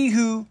 He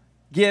who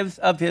gives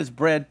of his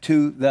bread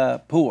to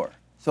the poor.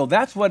 So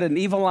that's what an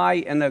evil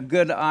eye and a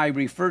good eye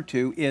refer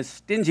to, is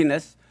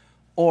stinginess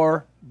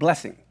or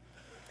blessing.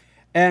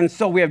 And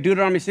so we have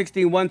Deuteronomy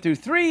 16:1 through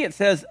 3. It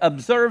says,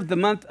 observe the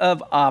month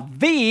of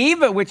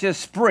Aviv, which is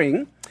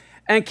spring,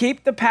 and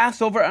keep the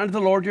Passover unto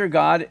the Lord your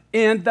God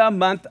in the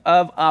month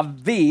of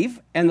Aviv.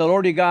 And the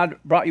Lord your God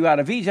brought you out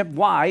of Egypt.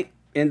 Why?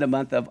 In the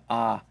month of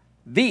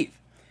Aviv.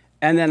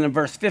 And then in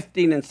verse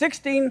 15 and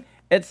 16,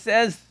 it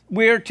says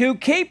we're to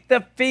keep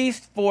the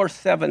feast for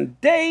 7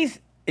 days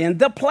in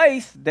the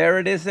place, there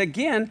it is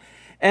again,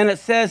 And it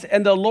says,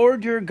 and the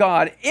Lord your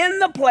God in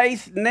the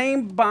place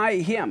named by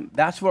him.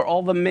 That's where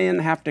all the men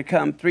have to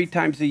come 3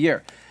 times a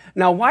year.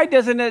 Now, why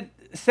doesn't it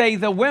say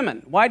the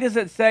women? Why does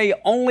it say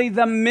only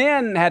the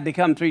men had to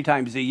come 3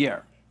 times a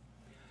year?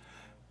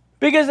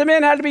 Because the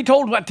men had to be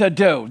told what to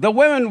do. The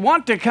women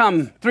want to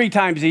come 3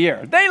 times a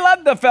year. They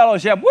love the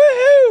fellowship.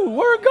 Woohoo,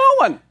 we're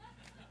going.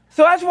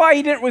 So that's why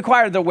he didn't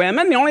require the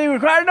women. He only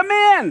required the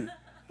men.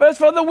 But as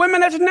for the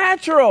women, it's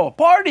natural.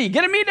 Party,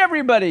 get to meet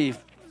everybody.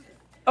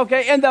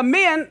 Okay, and the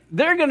men,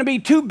 they're going to be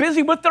too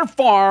busy with their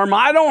farm.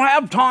 I don't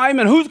have time,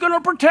 and who's going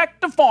to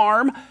protect the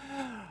farm?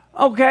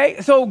 Okay,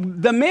 so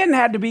the men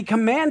had to be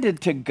commanded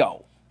to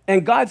go.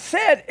 And God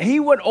said he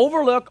would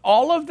overlook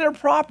all of their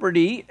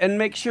property and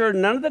make sure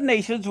none of the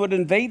nations would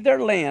invade their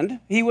land.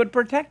 He would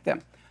protect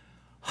them.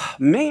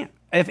 Man,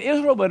 if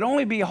Israel would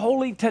only be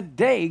holy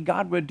today,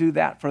 God would do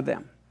that for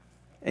them.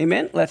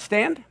 Amen. Let's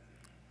stand.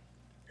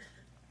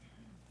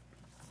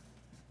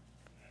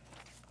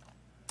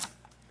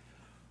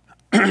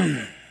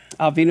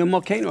 Avinu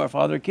Malkeinu, our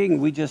Father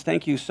King, we just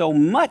thank you so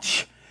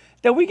much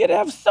that we get to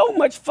have so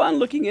much fun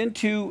looking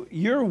into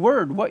your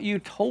word, what you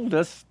told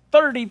us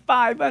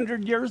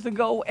 3,500 years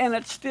ago, and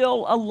it's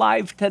still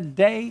alive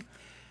today.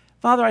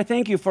 Father, I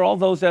thank you for all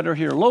those that are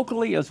here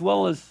locally, as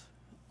well as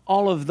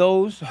all of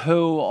those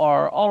who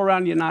are all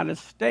around the United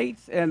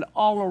States and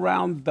all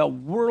around the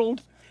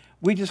world.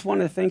 We just want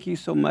to thank you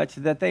so much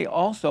that they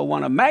also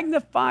want to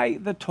magnify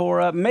the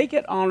Torah, make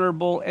it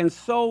honorable, and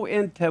sow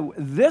into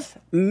this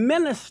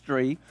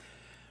ministry,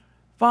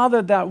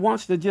 Father, that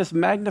wants to just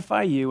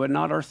magnify you and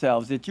not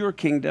ourselves. It's your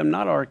kingdom,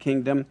 not our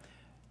kingdom.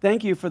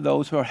 Thank you for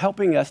those who are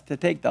helping us to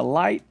take the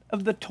light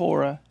of the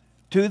Torah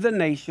to the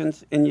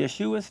nations. In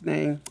Yeshua's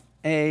name,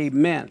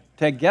 amen.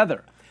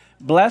 Together,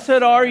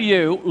 blessed are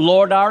you,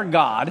 Lord our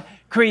God,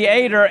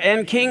 creator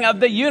and king of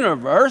the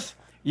universe.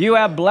 You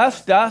have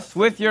blessed us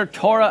with your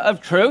Torah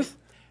of truth.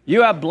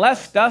 You have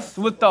blessed us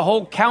with the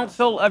whole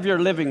counsel of your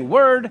living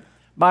word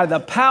by the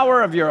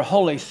power of your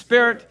Holy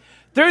Spirit.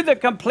 Through the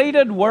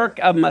completed work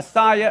of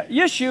Messiah,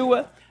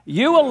 Yeshua,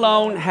 you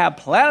alone have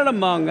planted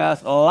among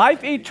us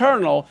life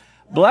eternal.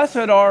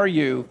 Blessed are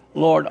you,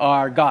 Lord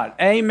our God.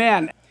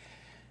 Amen.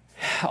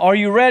 Are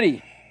you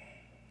ready?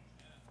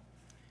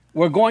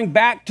 We're going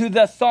back to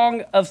the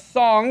Song of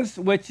Songs,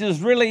 which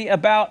is really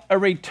about a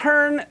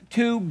return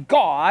to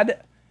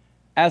God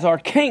as our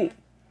King.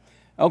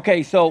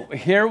 Okay, so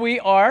here we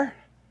are.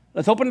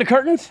 Let's open the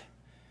curtains.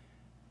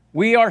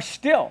 We are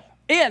still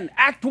in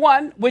Act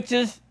 1, which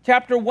is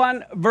chapter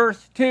 1,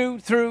 verse 2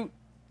 through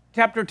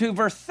chapter 2,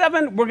 verse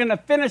 7. We're going to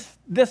finish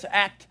this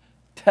act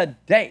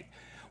today.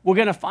 We're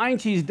going to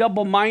find she's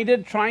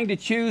double-minded, trying to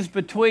choose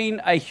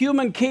between a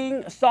human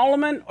king,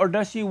 Solomon, or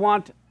does she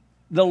want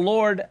the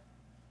Lord,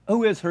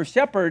 who is her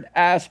shepherd,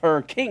 as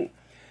her king?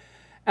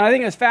 And I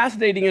think it's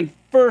fascinating in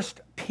 1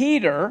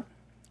 Peter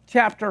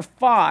chapter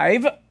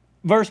 5,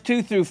 verse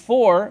 2 through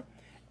 4,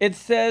 it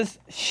says,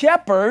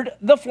 shepherd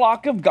the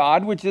flock of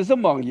God, which is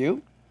among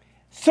you,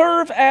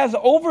 serve as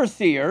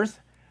overseers,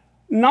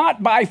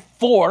 not by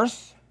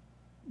force,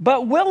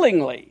 but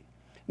willingly,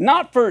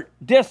 not for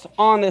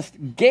dishonest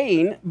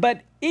gain,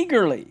 but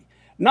eagerly,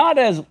 not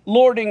as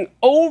lording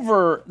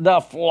over the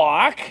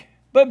flock,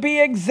 but be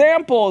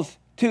examples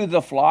to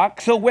the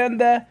flock. So when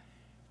the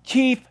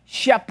chief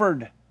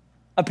shepherd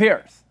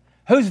appears,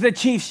 who's the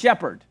chief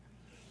shepherd?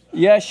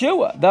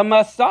 Yeshua, the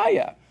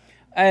Messiah.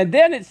 And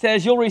then it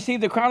says you'll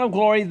receive the crown of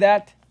glory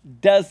that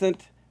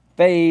doesn't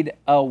fade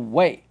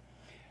away.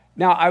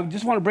 Now, I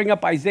just want to bring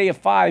up Isaiah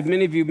 5.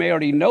 Many of you may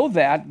already know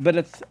that, but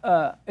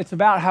it's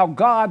about how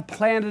God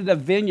planted a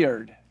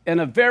vineyard in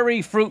a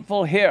very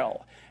fruitful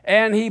hill.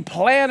 And he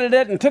planted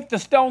it and took the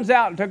stones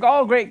out and took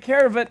all great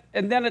care of it.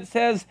 And then it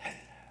says,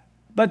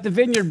 but the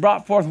vineyard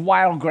brought forth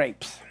wild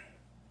grapes.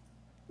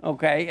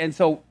 Okay, and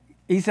so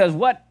he says,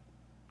 what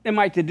am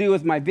I to do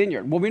with my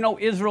vineyard? Well, we know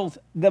Israel's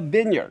the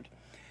vineyard.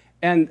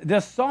 And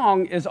this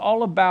song is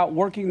all about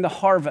working the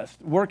harvest,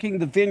 working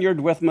the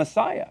vineyard with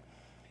Messiah.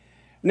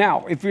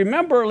 Now, if you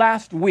remember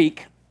last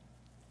week,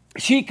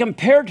 she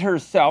compared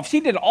herself,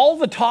 she did all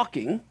the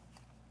talking,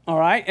 all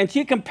right, and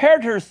she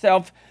compared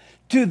herself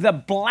to the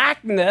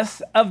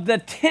blackness of the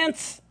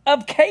tents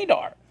of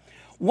Kedar.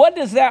 What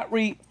does that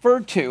refer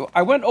to?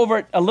 I went over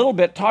it a little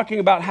bit, talking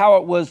about how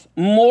it was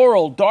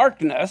moral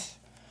darkness,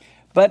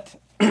 but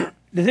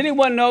does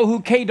anyone know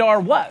who Kedar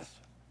was?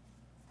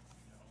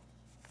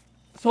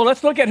 So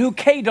let's look at who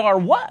Kedar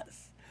was.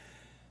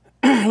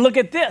 Look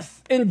at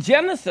this. In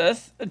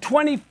Genesis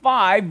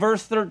 25,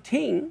 verse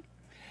 13,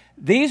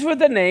 these were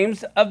the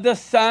names of the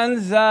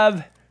sons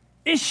of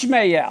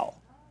Ishmael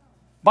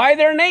by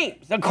their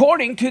names,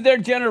 according to their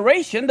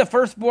generation. The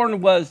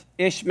firstborn was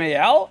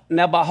Ishmael,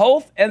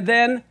 Nebahoth, and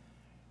then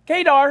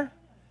Kedar.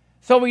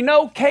 So we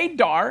know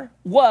Kedar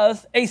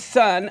was a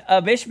son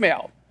of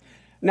Ishmael.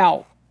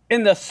 Now,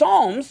 in the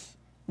Psalms,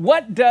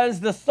 what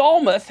does the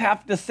psalmist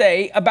have to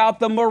say about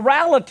the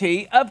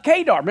morality of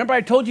Kedar? Remember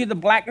I told you the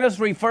blackness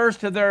refers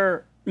to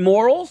their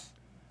morals?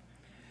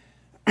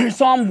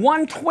 Psalm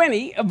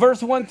 120,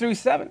 verse 1 through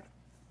 7.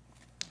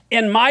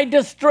 In my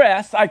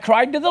distress, I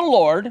cried to the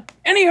Lord,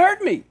 and he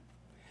heard me.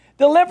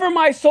 Deliver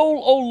my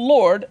soul, O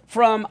Lord,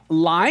 from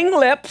lying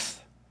lips,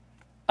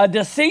 a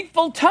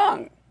deceitful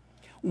tongue.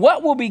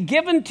 What will be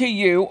given to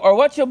you, or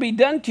what shall be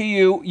done to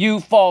you, you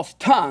false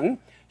tongue?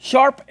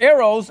 Sharp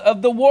arrows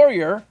of the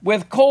warrior,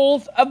 with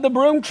coals of the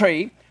broom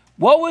tree.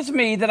 Woe is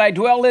me that I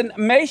dwell in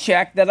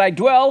Meshach, that I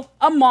dwell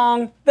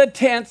among the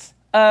tents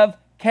of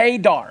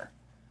Kedar.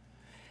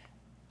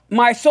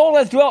 My soul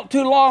has dwelt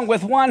too long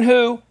with one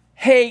who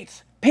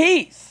hates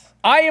peace.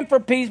 I am for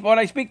peace, but when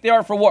I speak, they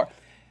are for war.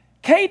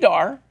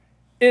 Kedar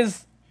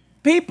is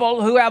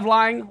people who have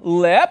lying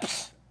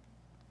lips.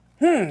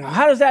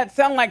 How does that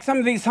sound like some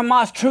of these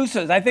Hamas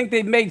truces? I think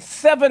they've made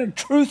 7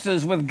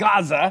 truces with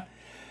Gaza,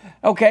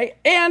 okay,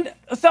 and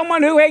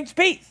someone who hates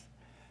peace.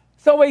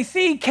 So we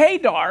see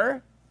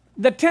Kedar,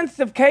 the tents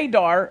of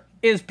Kedar,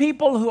 is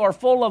people who are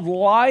full of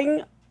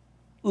lying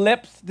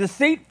lips,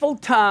 deceitful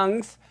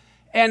tongues,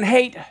 and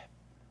hate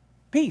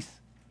peace.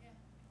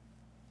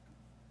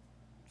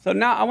 So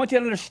now I want you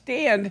to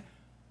understand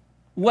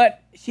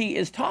what she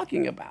is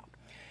talking about.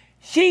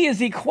 She is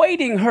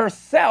equating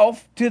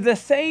herself to the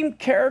same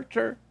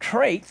character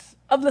traits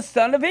of the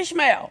son of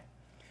Ishmael.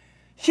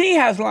 She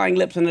has lying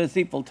lips and a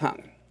deceitful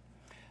tongue.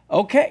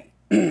 Okay,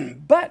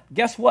 but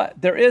guess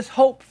what? There is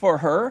hope for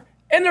her,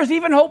 and there's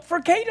even hope for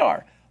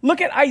Kedar.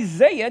 Look at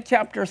Isaiah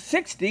chapter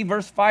 60,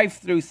 verse 5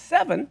 through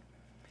 7.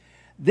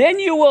 Then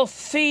you will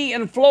see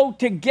and flow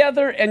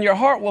together, and your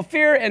heart will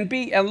fear and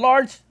be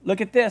enlarged.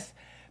 Look at this.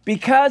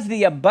 Because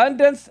the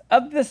abundance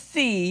of the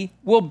sea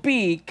will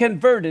be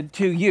converted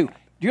to you.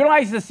 Do you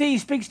realize the sea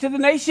speaks to the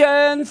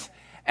nations?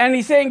 And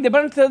he's saying the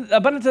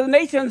abundance of the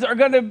nations are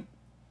going to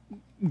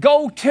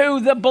go to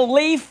the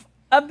belief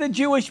of the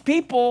Jewish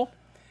people.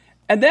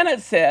 And then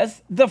it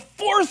says, the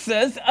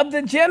forces of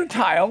the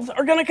Gentiles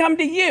are going to come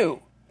to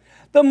you.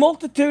 The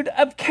multitude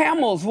of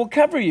camels will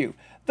cover you.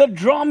 The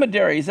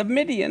dromedaries of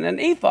Midian and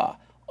Ephah,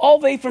 all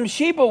they from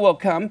Sheba will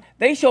come.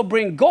 They shall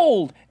bring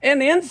gold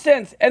and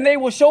incense, and they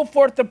will show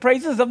forth the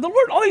praises of the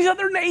Lord. All these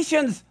other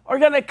nations are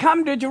going to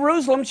come to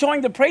Jerusalem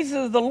showing the praises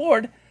of the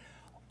Lord.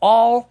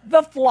 All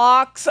the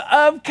flocks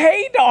of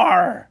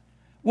Kedar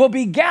will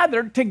be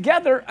gathered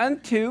together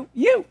unto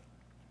you.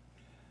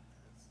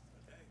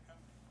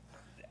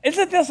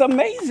 Isn't this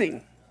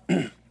amazing?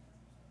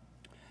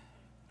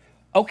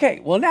 Okay,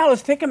 well, now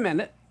let's take a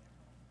minute,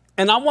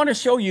 and I want to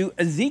show you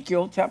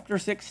Ezekiel chapter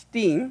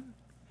 16.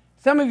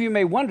 Some of you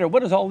may wonder,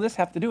 what does all this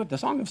have to do with the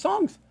Song of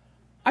Songs?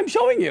 I'm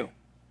showing you.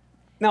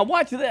 Now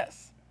watch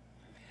this.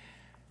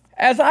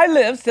 As I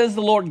live, says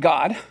the Lord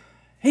God,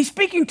 he's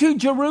speaking to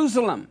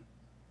Jerusalem.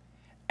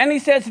 And he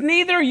says,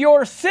 neither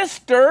your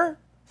sister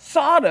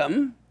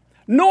Sodom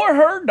nor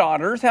her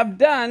daughters have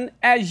done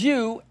as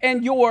you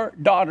and your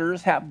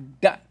daughters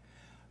have done.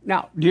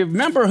 Now, do you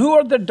remember who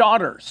are the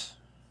daughters?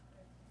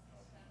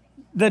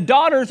 The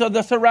daughters of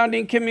the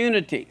surrounding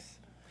communities.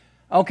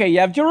 Okay, you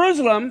have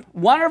Jerusalem.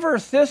 One of her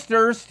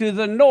sisters to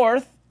the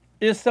north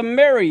is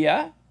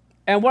Samaria,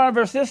 and one of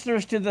her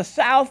sisters to the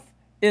south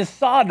is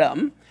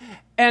Sodom.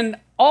 And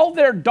all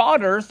their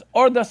daughters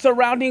are the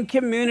surrounding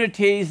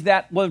communities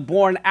that was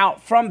born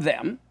out from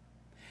them.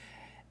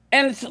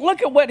 And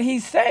look at what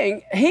he's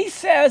saying. He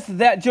says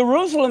that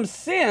Jerusalem's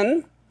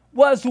sin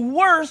was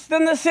worse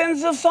than the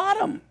sins of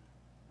Sodom.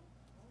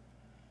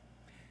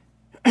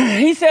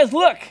 He says,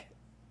 look,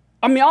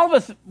 I mean, all of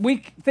us, we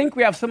think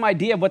we have some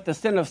idea of what the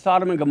sin of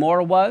Sodom and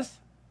Gomorrah was.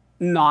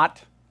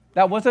 Not.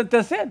 That wasn't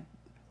the sin.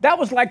 That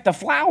was like the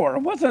flower.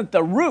 It wasn't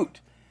the root.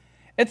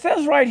 It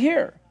says right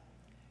here,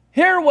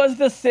 here was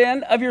the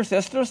sin of your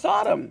sister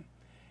Sodom.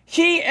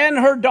 She and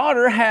her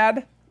daughter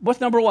had,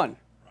 what's number one?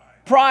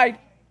 Pride.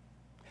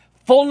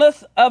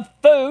 Fullness of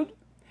food,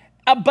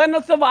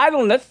 abundance of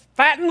idleness,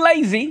 fat and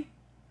lazy.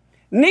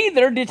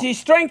 Neither did she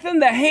strengthen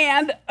the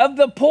hand of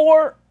the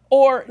poor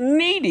or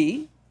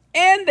needy,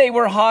 and they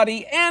were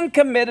haughty and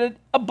committed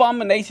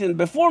abomination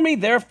before me.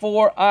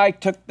 Therefore, I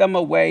took them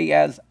away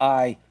as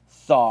I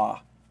saw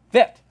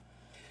fit.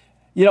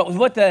 You know,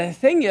 what the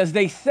thing is,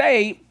 they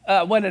say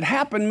when it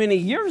happened many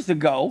years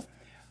ago,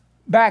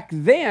 back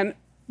then,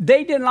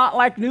 they did not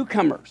like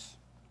newcomers.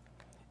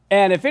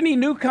 And if any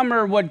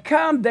newcomer would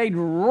come, they'd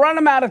run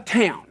them out of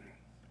town.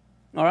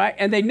 All right?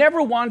 And they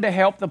never wanted to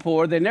help the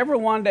poor. They never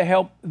wanted to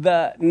help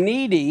the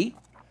needy.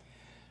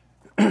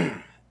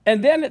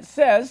 And then it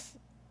says,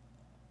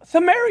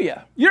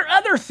 Samaria, your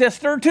other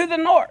sister to the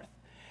north.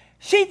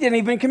 She didn't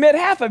even commit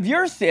half of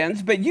your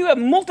sins, but you have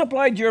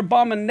multiplied your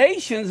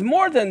abominations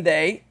more than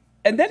they.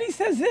 And then he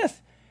says this,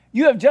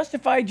 you have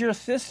justified your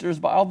sisters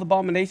by all the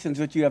abominations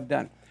which you have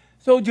done.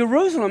 So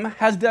Jerusalem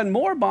has done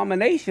more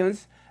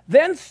abominations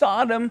than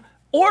Sodom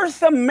or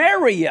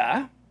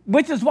Samaria,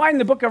 which is why in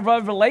the book of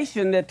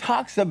Revelation it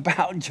talks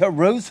about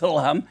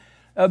Jerusalem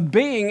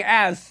being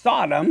as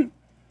Sodom.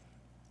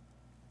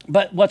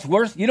 But what's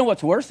worse, you know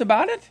what's worse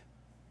about it?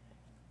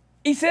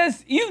 He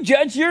says, you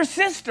judge your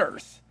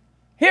sisters.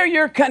 Here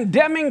you're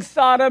condemning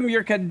Sodom,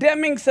 you're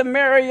condemning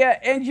Samaria,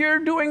 and you're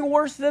doing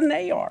worse than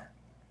they are.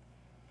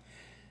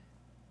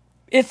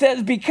 It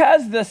says,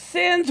 because the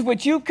sins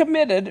which you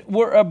committed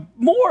were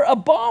more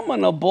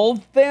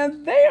abominable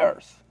than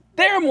theirs.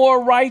 They're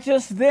more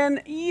righteous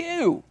than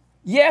you.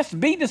 Yes,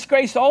 be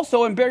disgraced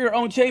also and bear your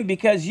own shame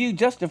because you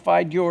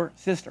justified your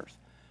sisters.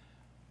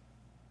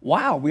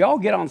 Wow, we all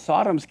get on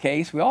Sodom's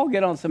case. We all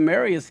get on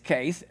Samaria's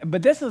case.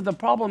 But this is the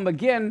problem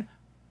again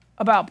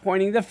about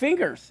pointing the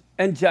fingers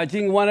and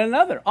judging one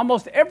another.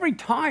 Almost every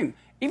time,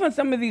 even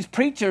some of these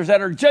preachers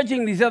that are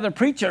judging these other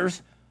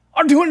preachers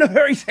are doing the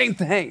very same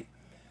thing.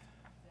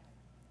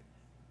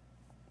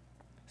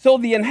 So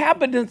the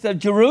inhabitants of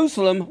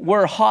Jerusalem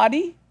were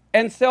haughty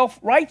and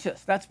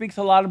self-righteous. That speaks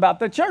a lot about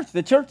the church.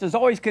 The church is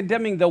always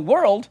condemning the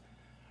world,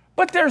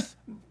 but there's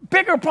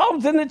bigger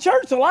problems in the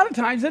church a lot of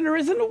times than there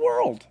is in the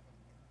world.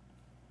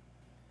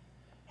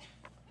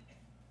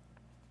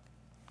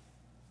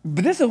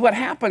 But this is what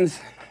happens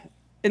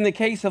in the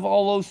case of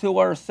all those who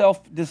are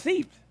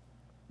self-deceived.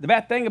 The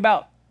bad thing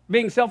about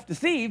being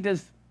self-deceived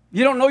is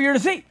you don't know you're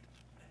deceived.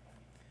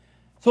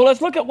 So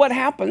let's look at what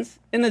happens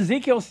in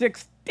Ezekiel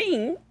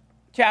 16,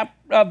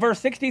 verse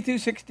 60 through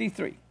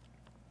 63.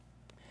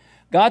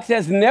 God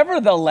says,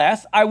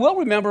 nevertheless, I will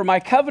remember my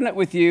covenant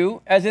with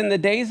you as in the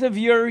days of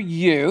your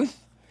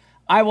youth.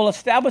 I will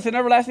establish an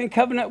everlasting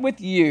covenant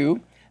with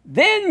you.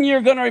 Then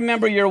you're going to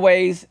remember your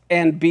ways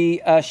and be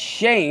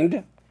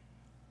ashamed.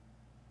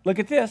 Look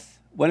at this.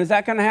 When is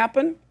that going to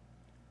happen?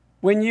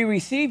 When you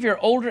receive your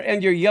older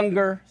and your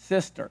younger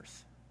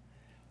sisters.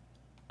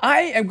 I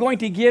am going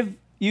to give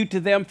you to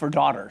them for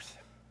daughters.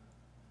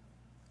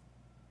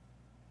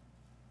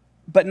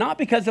 But not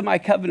because of my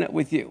covenant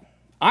with you.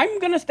 I'm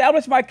going to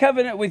establish my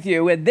covenant with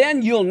you, and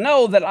then you'll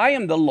know that I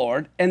am the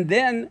Lord, and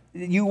then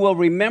you will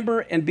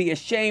remember and be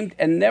ashamed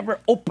and never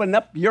open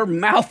up your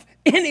mouth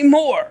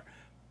anymore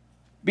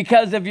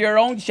because of your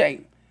own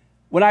shame.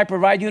 When I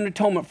provide you an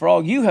atonement for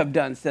all you have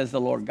done, says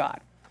the Lord God.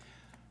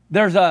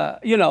 There's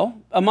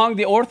among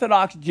the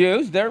Orthodox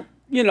Jews, they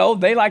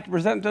like to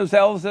present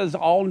themselves as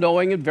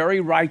all-knowing and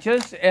very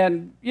righteous,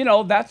 and,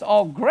 that's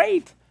all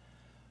great.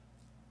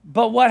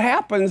 But what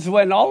happens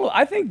when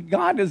I think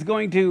God is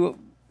going to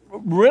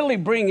really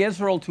bring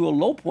Israel to a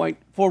low point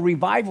for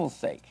revival's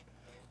sake.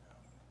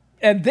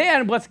 And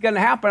then what's going to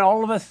happen,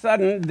 all of a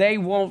sudden, they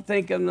won't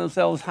think of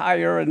themselves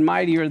higher and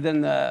mightier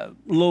than the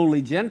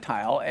lowly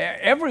Gentile.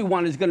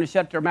 Everyone is going to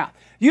shut their mouth.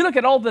 You look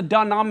at all the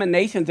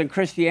denominations in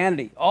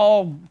Christianity,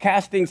 all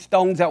casting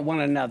stones at one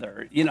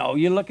another.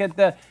 You look at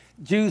the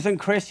Jews and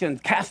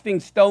Christians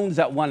casting stones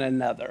at one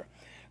another.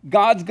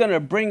 God's going to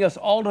bring us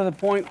all to the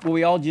point where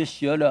we all just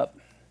shut up.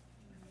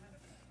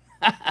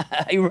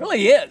 He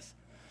really is.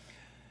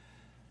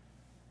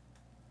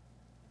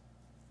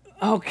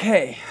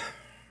 Okay.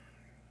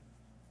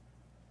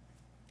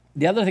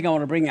 The other thing I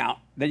want to bring out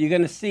that you're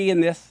going to see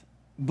in this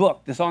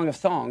book, the Song of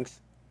Songs,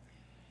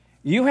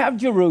 you have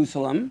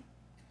Jerusalem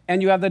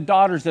and you have the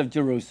daughters of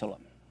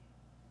Jerusalem.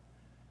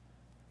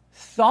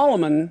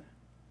 Solomon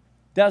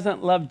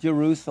doesn't love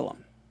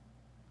Jerusalem.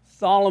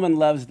 Solomon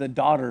loves the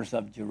daughters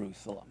of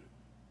Jerusalem.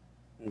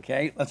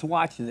 Okay, let's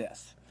watch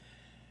this.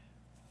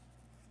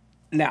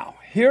 Now,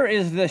 here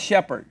is the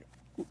shepherd.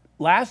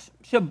 Last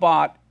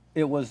Shabbat,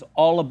 it was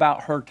all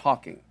about her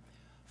talking.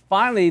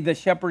 Finally, the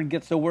shepherd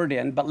gets a word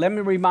in, but let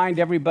me remind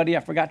everybody,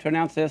 I forgot to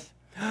announce this.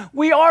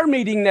 We are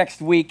meeting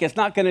next week. It's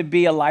not going to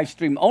be a live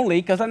stream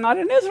only because I'm not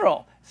in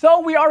Israel.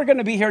 So we are going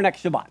to be here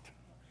next Shabbat.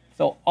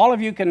 So all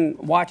of you can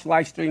watch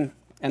live stream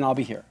and I'll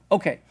be here.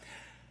 Okay,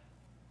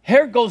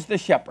 here goes the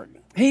shepherd.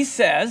 He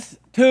says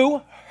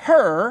to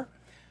her,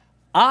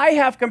 I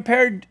have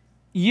compared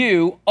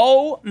you,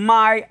 oh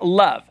my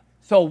love.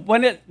 So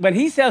when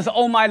he says,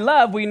 oh my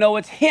love, we know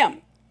it's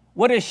him.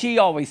 What does she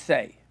always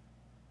say?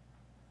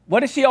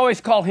 What does she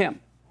always call him?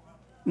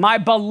 My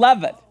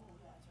beloved.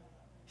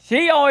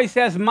 She always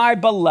says, my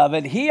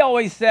beloved. He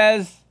always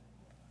says,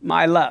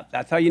 my love.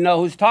 That's how you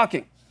know who's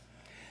talking.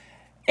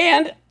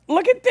 And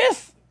look at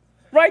this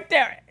right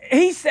there.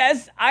 He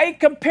says, I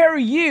compare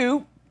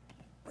you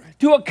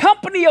to a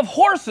company of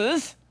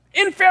horses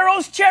in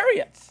Pharaoh's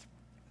chariots.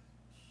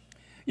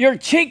 Your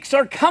cheeks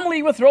are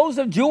comely with rows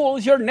of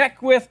jewels, your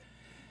neck with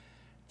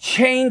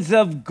chains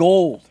of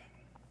gold.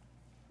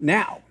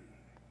 Now,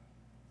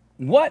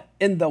 what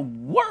in the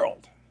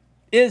world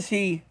is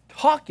he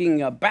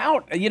talking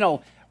about?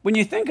 When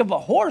you think of a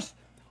horse,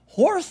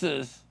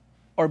 horses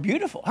are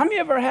beautiful. How many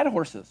of you ever had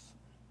horses?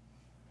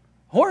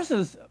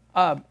 Horses,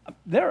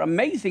 they're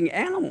amazing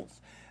animals.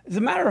 As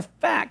a matter of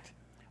fact,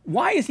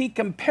 why is he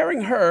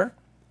comparing her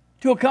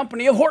to a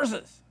company of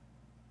horses?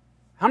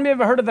 How many of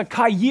you ever heard of the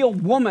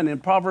Kayil woman in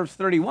Proverbs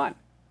 31?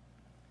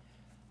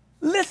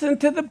 Listen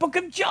to the book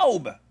of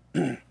Job.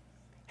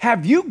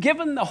 Have you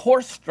given the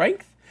horse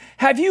strength?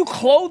 Have you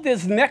clothed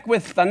his neck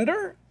with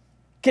thunder?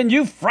 Can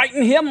you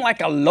frighten him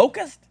like a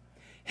locust?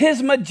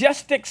 His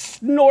majestic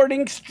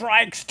snorting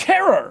strikes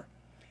terror.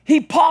 He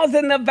paws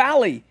in the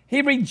valley.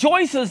 He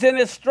rejoices in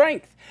his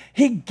strength.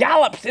 He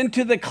gallops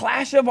into the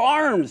clash of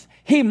arms.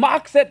 He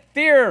mocks at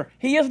fear.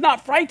 He is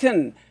not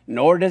frightened,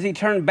 nor does he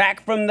turn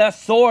back from the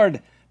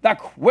sword. The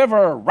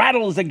quiver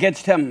rattles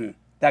against him.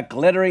 The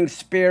glittering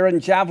spear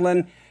and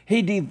javelin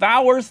He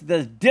devours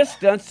the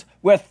distance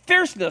with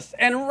fierceness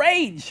and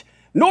rage,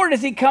 nor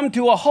does he come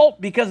to a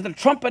halt because the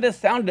trumpet is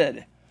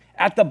sounded.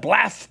 At the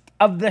blast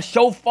of the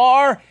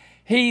shofar,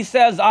 he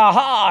says,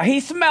 aha, he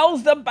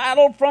smells the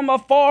battle from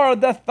afar,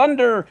 the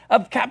thunder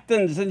of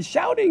captains and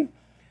shouting.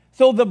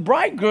 So the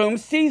bridegroom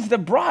sees the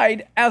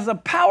bride as a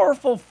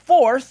powerful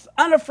force,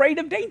 unafraid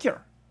of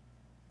danger.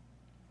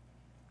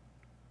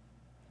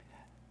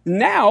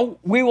 Now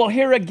we will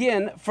hear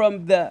again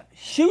from the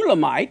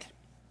Shulamite,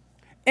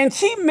 and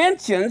she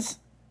mentions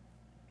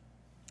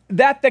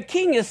that the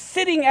king is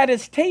sitting at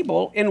his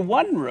table in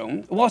one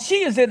room while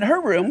she is in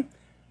her room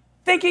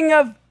thinking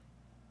of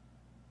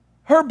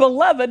her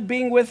beloved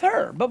being with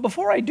her. But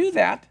before I do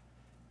that,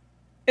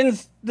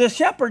 and the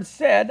shepherd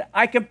said,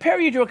 I compare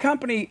you to a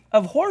company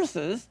of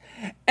horses.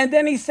 And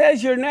then he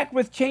says, your neck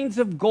with chains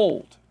of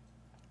gold.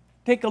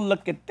 Take a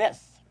look at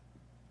this.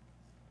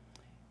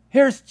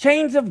 Here's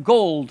chains of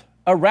gold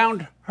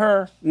around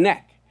her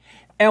neck.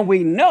 And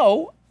we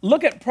know,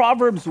 look at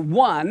Proverbs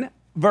 1,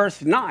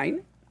 verse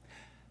 9.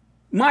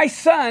 My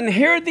son,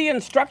 hear the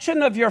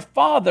instruction of your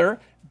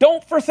father.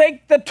 Don't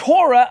forsake the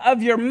Torah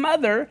of your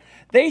mother.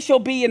 They shall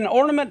be an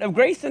ornament of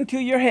grace unto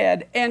your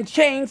head and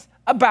chains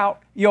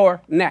about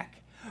your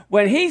neck.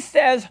 When he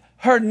says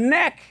her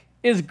neck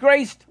is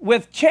graced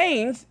with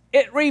chains,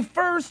 it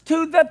refers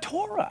to the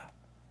Torah.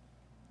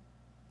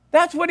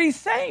 That's what he's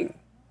saying.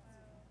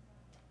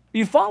 Are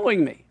you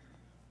following me?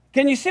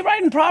 Can you see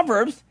right in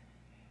Proverbs?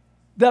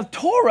 The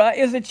Torah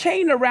is a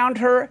chain around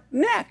her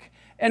neck.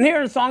 And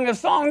here in Song of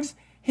Songs,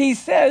 he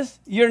says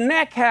your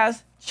neck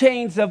has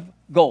chains of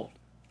gold.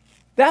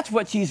 That's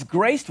what she's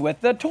graced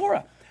with, the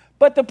Torah.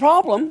 But the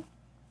problem,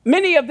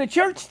 many of the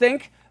church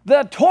think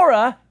the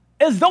Torah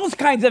is those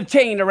kinds of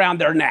chain around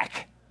their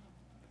neck.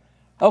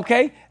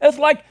 Okay? It's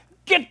like,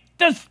 get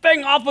this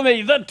thing off of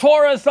me. The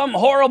Torah is some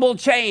horrible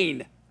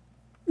chain.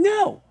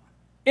 No.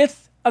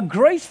 It's a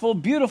graceful,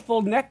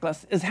 beautiful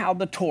necklace is how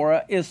the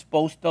Torah is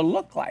supposed to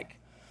look like.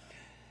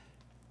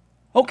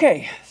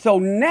 Okay, so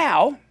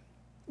now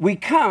we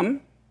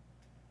come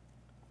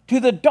to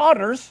the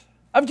daughters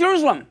of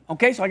Jerusalem.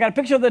 Okay, so I got a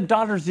picture of the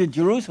daughters of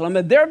Jerusalem,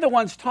 and they're the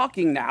ones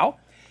talking now.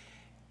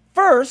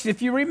 First,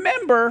 if you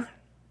remember,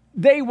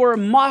 they were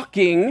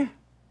mocking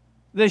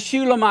the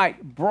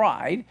Shulamite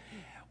bride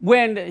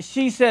when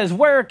she says,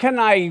 where can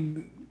I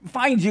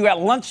find you at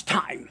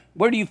lunchtime?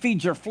 Where do you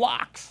feed your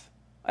flocks?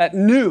 At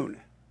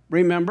noon,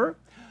 remember?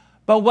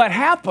 But what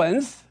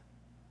happens,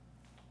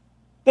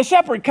 the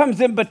shepherd comes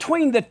in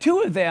between the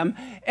two of them,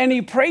 and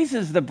he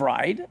praises the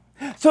bride.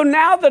 So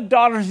now the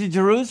daughters of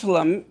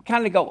Jerusalem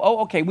kind of go,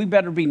 oh, okay, we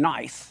better be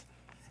nice.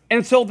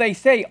 And so they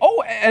say,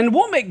 oh, and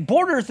we'll make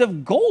borders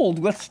of gold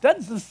with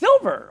studs of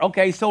silver.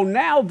 Okay, so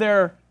now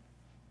they're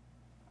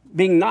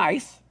being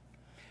nice.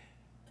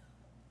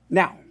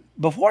 Now,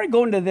 before I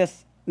go into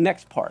this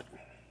next part,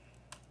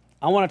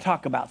 I want to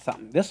talk about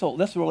something. This will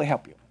really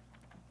help you.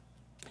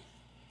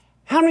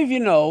 How many of you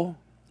know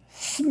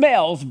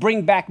smells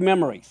bring back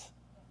memories?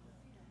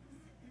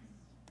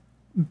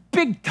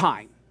 Big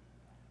time.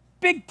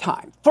 Big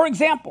time. For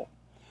example,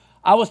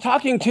 I was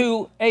talking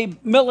to a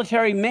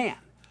military man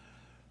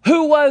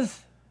who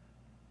was,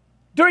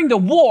 during the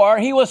war,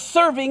 he was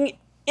serving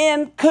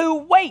in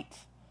Kuwait.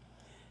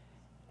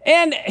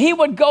 And he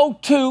would go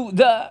to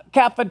the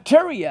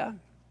cafeteria,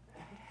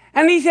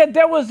 and he said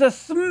there was a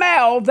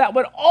smell that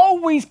would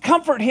always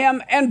comfort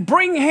him and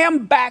bring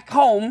him back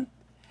home,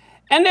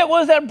 and it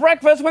was at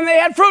breakfast when they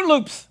had Fruit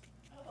Loops.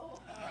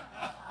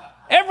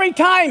 Every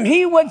time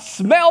he would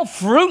smell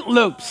Fruit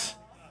Loops,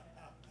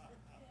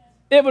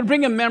 it would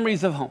bring him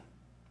memories of home.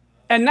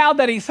 And now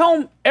that he's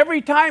home,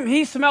 every time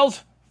he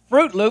smells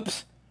Fruit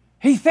Loops,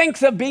 he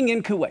thinks of being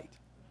in Kuwait.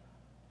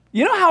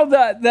 You know how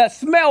the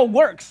smell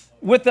works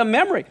with the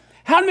memory.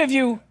 How many of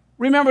you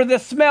remember the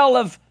smell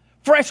of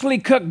freshly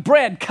cooked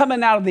bread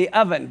coming out of the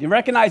oven? Do you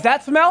recognize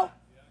that smell?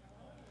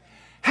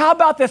 How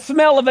about the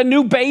smell of a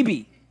new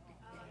baby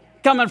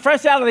coming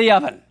fresh out of the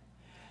oven?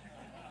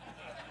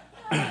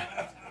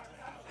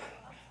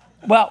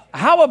 Well,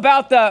 how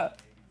about the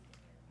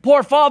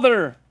poor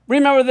father?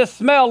 Remember the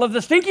smell of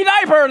the stinky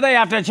diaper they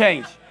have to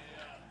change.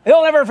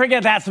 He'll never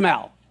forget that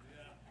smell.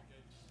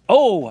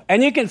 Oh,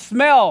 and you can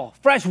smell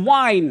fresh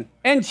wine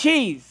and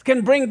cheese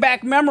can bring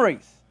back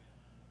memories.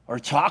 Or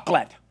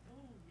chocolate.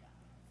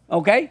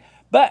 Okay?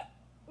 But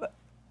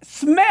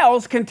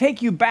smells can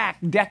take you back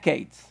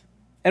decades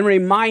and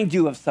remind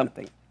you of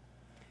something.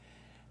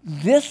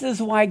 This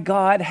is why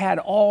God had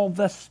all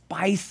the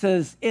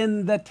spices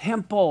in the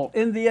temple,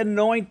 in the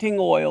anointing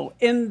oil,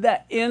 in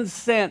the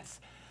incense,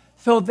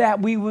 so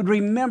that we would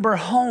remember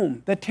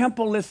home. The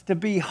temple is to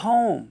be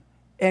home.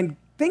 And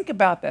think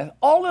about that.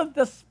 All of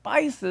the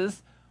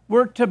spices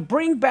were to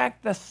bring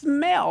back the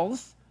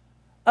smells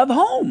of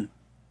home.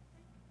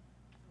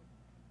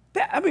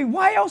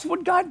 Why else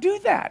would God do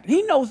that?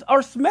 He knows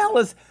our smell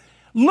is,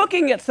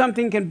 looking at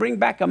something can bring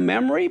back a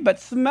memory, but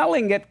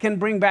smelling it can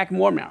bring back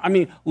more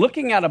memory.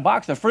 Looking at a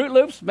box of Fruit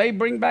Loops may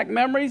bring back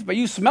memories, but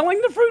you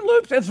smelling the Fruit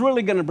Loops, it's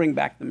really going to bring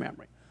back the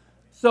memory.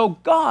 So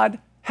God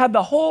had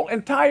the whole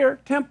entire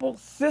temple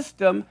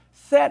system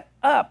set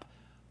up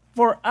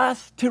for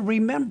us to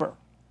remember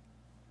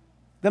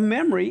the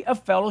memory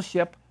of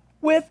fellowship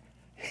with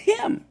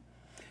him.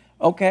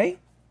 Okay?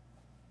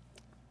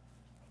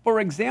 For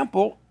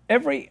example,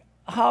 every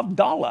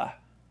Havdalah,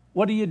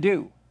 what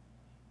do?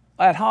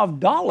 At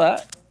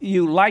Havdalah,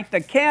 you light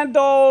the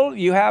candle,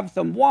 you have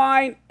some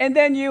wine, and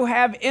then you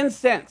have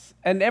incense,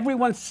 and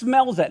everyone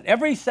smells it.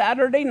 Every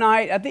Saturday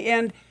night at the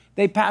end,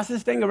 they pass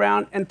this thing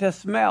around and to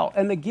smell.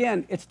 And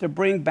again, it's to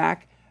bring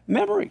back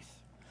memories.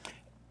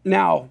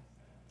 Now,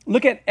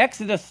 look at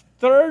Exodus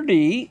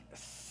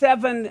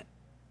 30:7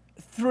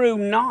 through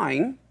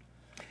 9.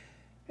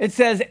 It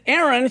says,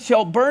 Aaron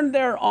shall burn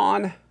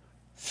thereon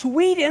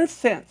sweet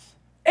incense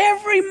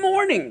every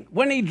morning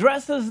when he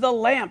dresses the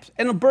lamps,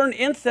 and burn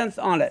incense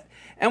on it.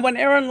 And when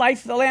Aaron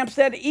lights the lamps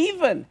at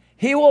even,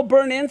 he will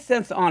burn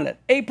incense on it,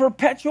 a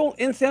perpetual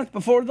incense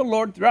before the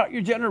Lord throughout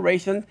your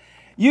generation.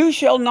 You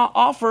shall not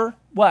offer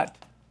what?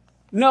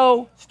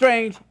 No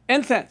strange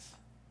incense.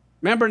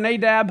 Remember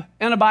Nadab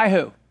and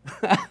Abihu?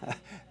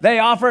 They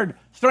offered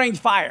strange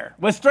fire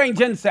with strange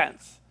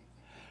incense.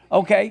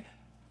 Okay?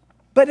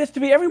 But it's to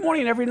be every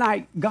morning and every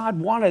night. God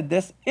wanted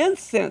this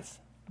incense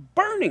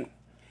burning.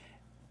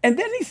 And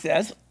then he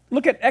says,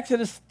 look at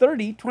Exodus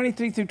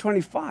 30:23 through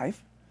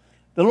 25.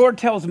 The Lord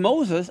tells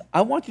Moses,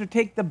 I want you to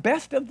take the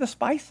best of the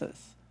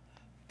spices,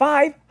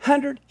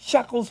 500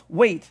 shekels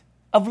weight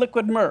of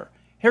liquid myrrh.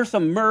 Here's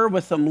some myrrh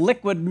with some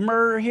liquid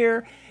myrrh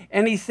here.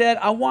 And he said,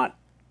 I want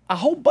a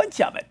whole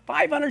bunch of it,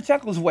 500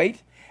 shekels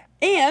weight.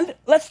 And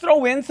let's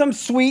throw in some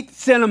sweet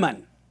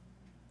cinnamon.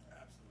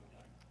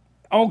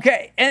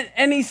 Okay,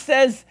 and he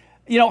says,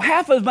 you know,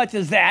 half as much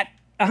as that,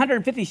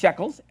 150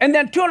 shekels, and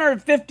then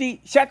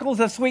 250 shekels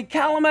of sweet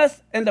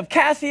calamus, and of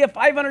cassia,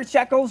 500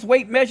 shekels,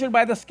 weight measured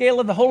by the scale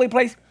of the holy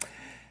place,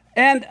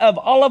 and of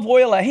olive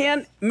oil a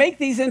hin. Make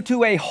these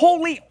into a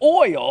holy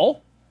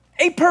oil,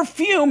 a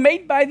perfume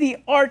made by the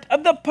art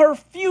of the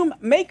perfume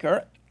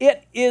maker.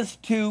 It is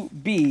to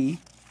be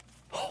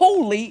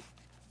holy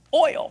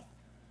oil.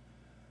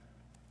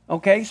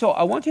 Okay, so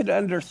I want you to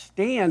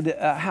understand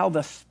how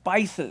the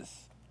spices,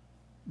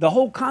 the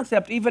whole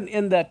concept, even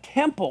in the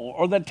temple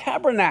or the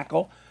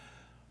tabernacle,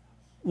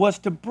 was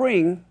to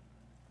bring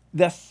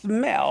the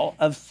smell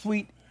of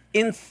sweet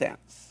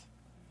incense.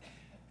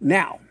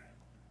 Now,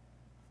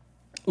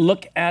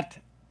 look at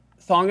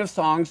Song of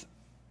Songs,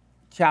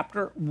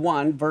 chapter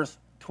 1, verse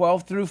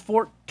 12 through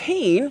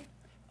 14.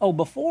 Oh,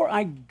 before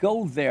I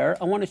go there,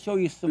 I want to show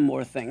you some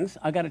more things.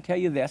 I got to tell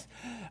you this.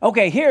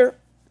 Okay, here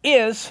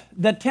is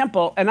the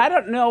temple, and I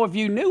don't know if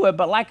you knew it,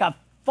 but like a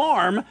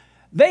farm,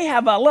 they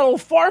have a little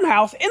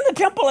farmhouse in the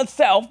temple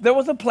itself. There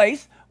was a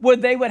place where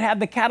they would have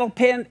the cattle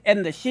pen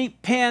and the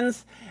sheep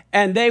pens,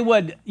 and they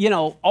would, you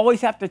know,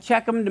 always have to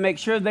check them to make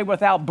sure they were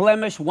without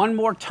blemish one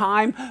more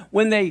time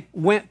when they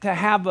went to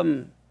have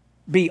them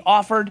be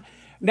offered.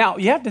 Now,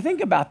 you have to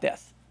think about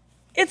this.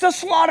 It's a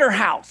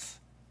slaughterhouse,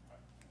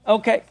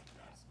 okay?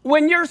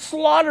 When you're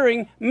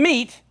slaughtering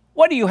meat,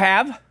 what do you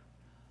have?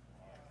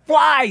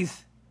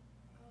 Flies.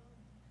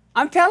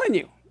 I'm telling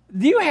you,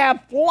 you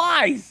have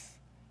flies.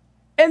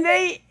 And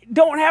they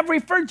don't have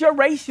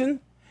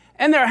refrigeration,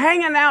 and they're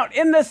hanging out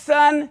in the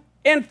sun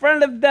in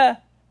front of the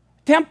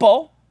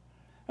temple,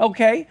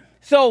 okay?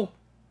 So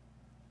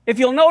if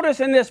you'll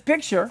notice in this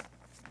picture,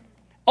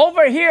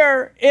 over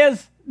here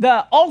is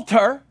the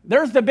altar.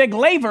 There's the big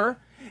laver,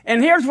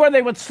 and here's where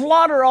they would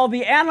slaughter all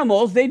the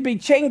animals. They'd be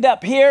chained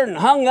up here and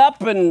hung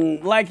up,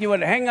 and like you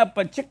would hang up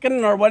a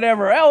chicken or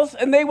whatever else,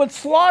 and they would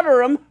slaughter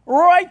them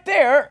right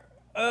there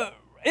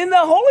in the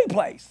holy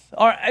place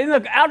or in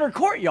the outer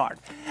courtyard.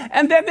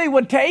 And then they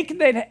would take,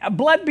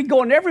 blood be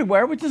going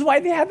everywhere, which is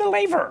why they had the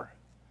laver.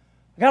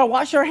 You got to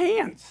wash your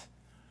hands.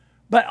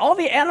 But all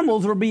the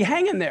animals would be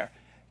hanging there.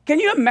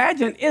 Can you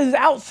imagine, is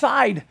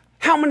outside,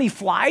 how many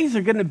flies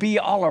are going to be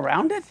all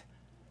around it?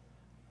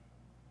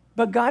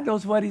 But God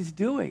knows what he's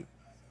doing.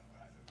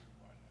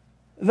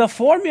 The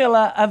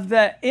formula of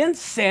the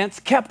incense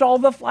kept all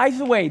the flies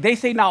away. They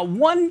say not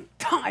one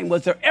time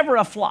was there ever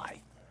a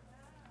fly.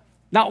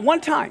 Not one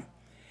time.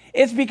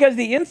 It's because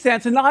the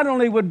incense not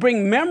only would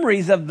bring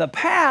memories of the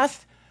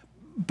past,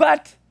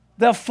 but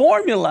the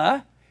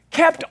formula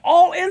kept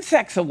all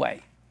insects away.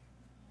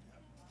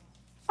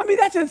 I mean,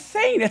 that's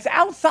insane. It's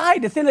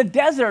outside. It's in a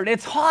desert.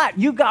 It's hot.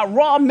 You got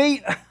raw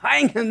meat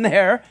hanging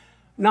there.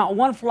 Not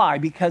one fly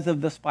because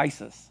of the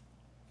spices.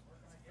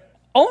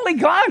 Only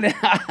God.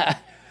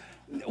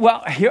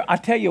 Well, here, I'll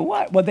tell you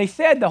what. Well, they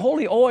said the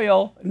holy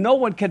oil, no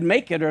one could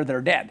make it or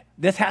they're dead.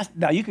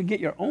 Now, you could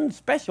get your own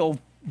special,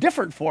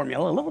 different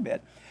formula a little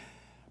bit.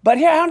 But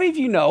here, how many of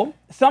you know,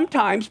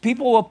 sometimes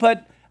people will put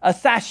a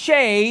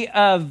sachet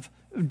of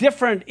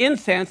different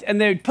incense and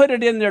they'd put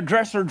it in their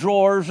dresser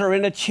drawers or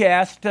in a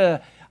chest. I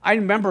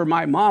remember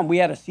my mom, we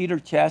had a cedar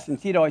chest, and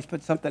she'd always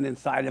put something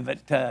inside of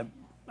it.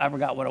 I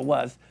forgot what it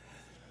was.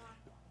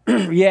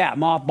 Yeah,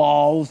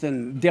 mothballs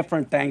and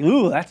different things.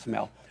 Ooh, that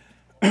smell.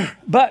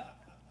 But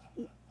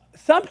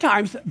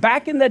sometimes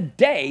back in the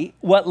day,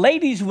 what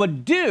ladies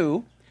would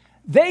do,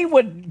 they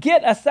would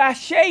get a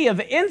sachet of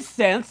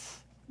incense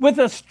with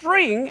a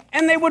string,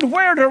 and they would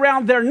wear it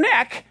around their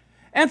neck.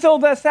 And so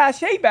the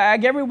sachet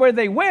bag, everywhere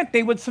they went,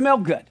 they would smell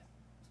good.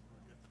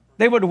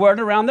 They would wear it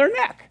around their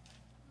neck.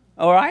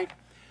 All right?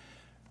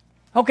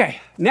 Okay,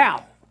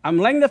 now, I'm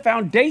laying the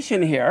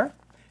foundation here.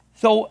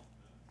 So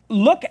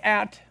look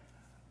at,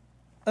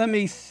 let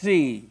me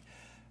see.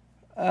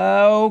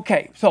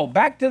 Okay, so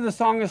back to the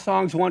Song of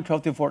Songs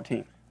 1:12 through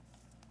 14.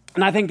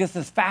 And I think this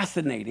is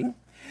fascinating.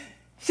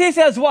 She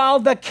says, while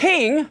the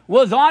king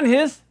was on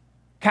his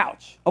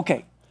couch.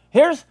 Okay,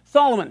 here's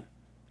Solomon.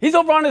 He's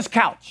over on his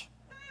couch.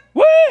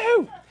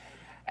 Woo-hoo!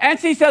 And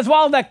she says,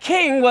 while the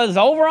king was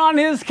over on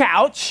his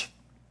couch,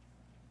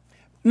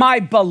 my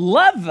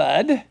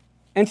beloved,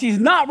 and she's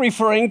not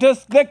referring to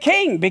the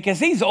king because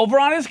he's over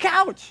on his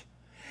couch.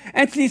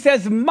 And she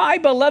says, my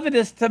beloved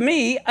is to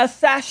me a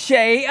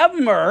sachet of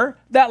myrrh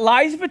that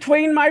lies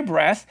between my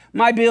breasts.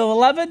 My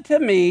beloved to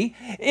me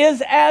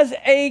is as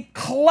a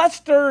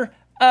cluster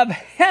of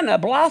henna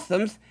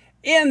blossoms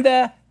in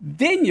the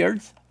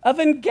vineyards of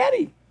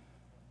En-gedi.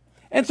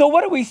 And so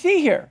what do we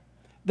see here?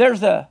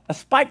 There's a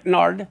spike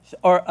nard,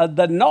 or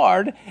the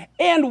nard,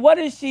 and what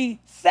does she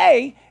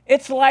say?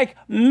 It's like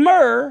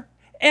myrrh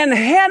and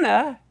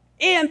henna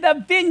in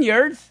the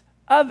vineyards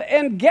of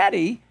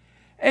En-gedi.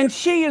 And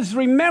she is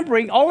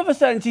remembering, all of a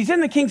sudden, she's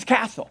in the king's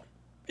castle,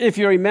 if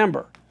you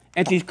remember.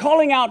 And she's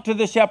calling out to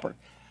the shepherd.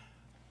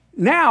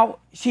 Now,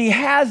 she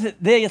has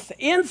this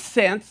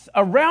incense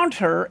around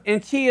her,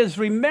 and she is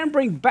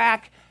remembering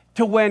back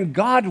to when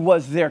God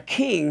was their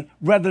king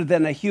rather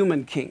than a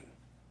human king.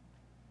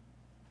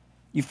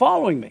 You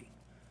following me?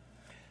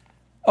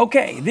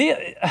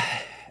 Okay,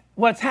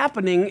 what's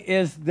happening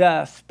is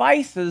the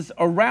spices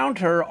around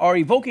her are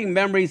evoking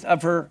memories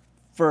of her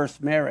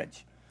first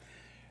marriage.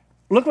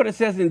 Look what it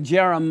says in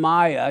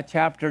Jeremiah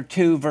chapter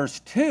 2, verse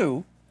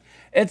 2.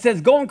 It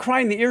says, go and cry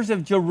in the ears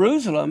of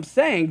Jerusalem,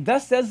 saying,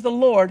 thus says the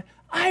Lord,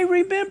 I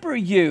remember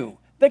you,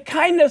 the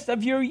kindness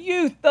of your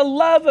youth, the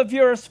love of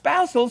your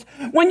espousals,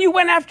 when you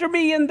went after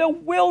me in the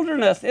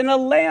wilderness, in a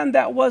land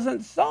that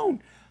wasn't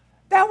sown.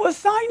 That was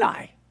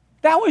Sinai.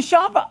 That was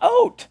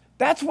Shavuot.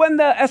 That's when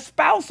the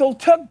espousal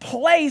took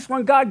place,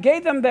 when God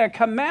gave them their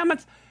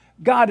commandments.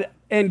 God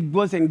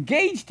was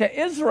engaged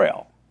to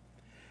Israel.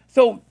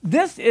 So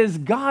this is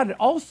God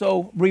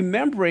also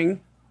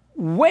remembering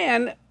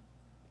when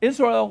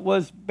Israel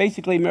was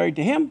basically married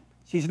to him.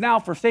 She's now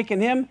forsaken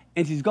him,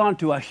 and she's gone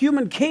to a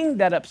human king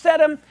that upset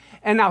him,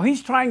 and now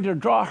he's trying to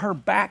draw her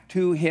back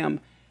to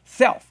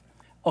himself.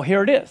 Oh,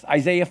 here it is,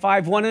 Isaiah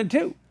 5, 1 and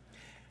 2.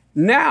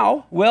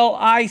 Now will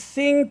I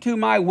sing to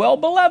my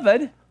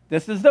well-beloved,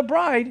 this is the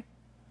bride,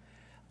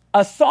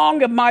 a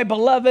song of my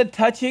beloved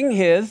touching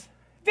his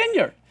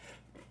vineyard.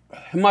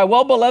 My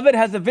well-beloved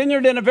has a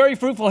vineyard in a very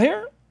fruitful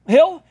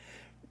hill.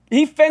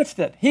 He fenced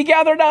it. He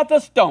gathered out the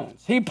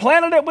stones. He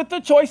planted it with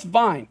the choice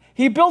vine.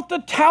 He built the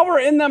tower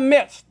in the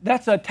midst.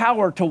 That's a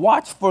tower to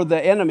watch for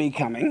the enemy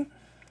coming,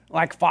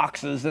 like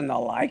foxes and the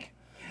like.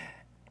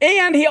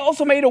 And he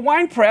also made a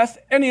winepress,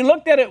 and he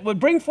looked at it would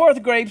bring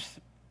forth grapes,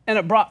 and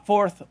it brought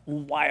forth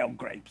wild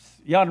grapes.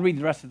 You ought to read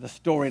the rest of the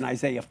story in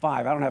Isaiah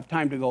 5. I don't have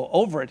time to go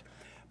over it,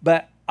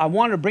 but I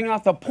want to bring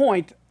out the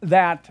point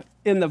that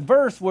in the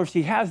verse where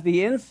she has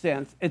the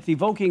incense, it's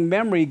evoking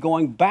memory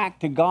going back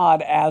to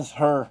God as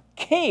her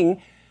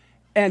king.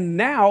 And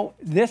now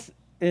this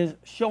is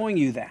showing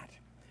you that.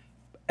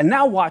 And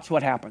now watch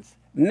what happens.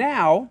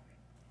 Now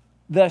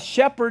the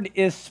shepherd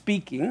is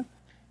speaking,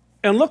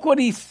 and look what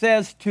he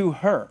says to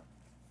her.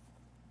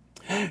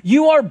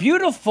 You are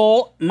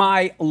beautiful,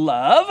 my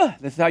love.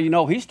 This is how you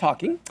know he's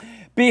talking.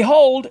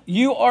 Behold,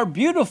 you are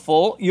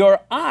beautiful. Your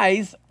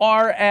eyes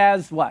are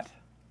as what?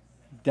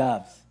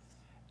 Doves.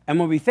 And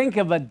when we think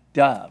of a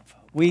dove,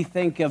 we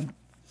think of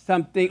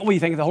something, we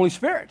think of the Holy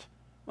Spirit.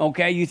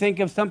 Okay, you think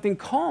of something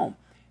calm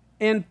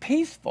and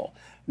peaceful.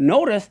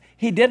 Notice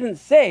he didn't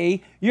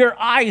say, your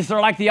eyes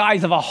are like the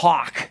eyes of a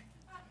hawk.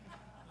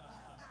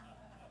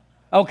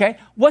 Okay,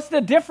 what's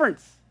the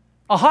difference?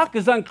 A hawk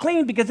is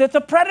unclean because it's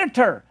a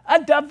predator.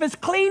 A dove is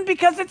clean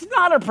because it's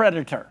not a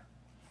predator.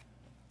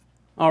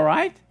 All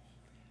right?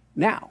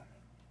 Now,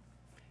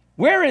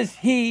 where is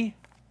he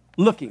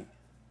looking?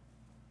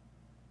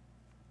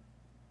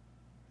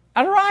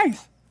 At her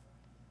eyes.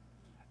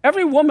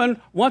 Every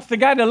woman wants the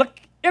guy to look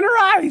in her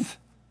eyes.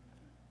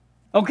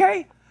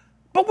 Okay?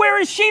 But where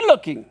is she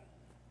looking?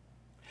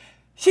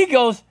 She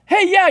goes,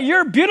 hey, yeah,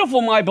 you're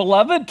beautiful, my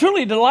beloved,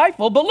 truly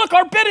delightful, but look,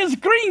 our bed is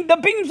green. The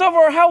beams of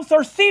our house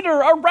are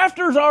cedar. Our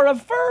rafters are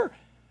of fir.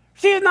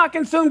 She's not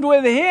consumed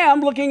with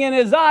him looking in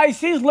his eyes.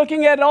 She's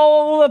looking at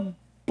all the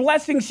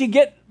blessings she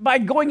gets by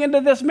going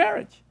into this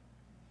marriage.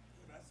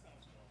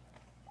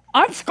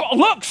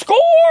 Look, score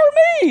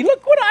me.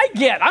 Look what I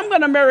get. I'm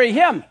going to marry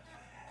him.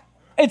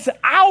 It's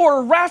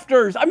our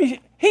rafters. I mean,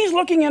 he's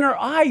looking in her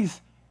eyes,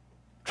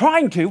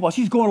 trying to, while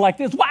she's going like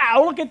this.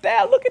 Wow, look at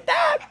that. Look at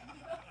that.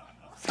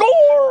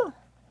 Score.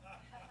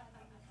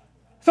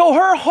 So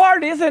her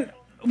heart isn't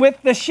with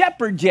the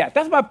shepherd yet.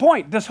 That's my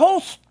point. This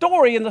whole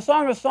story in the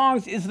Song of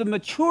Songs is the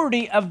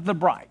maturity of the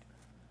bride.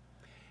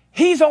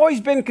 He's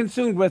always been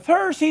consumed with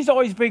her. She's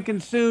always been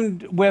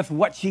consumed with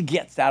what she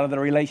gets out of the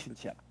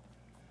relationship.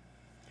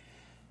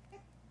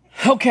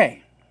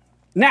 Okay,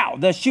 now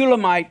the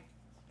Shulamite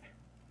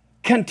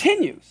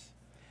continues.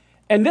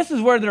 And this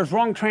is where there's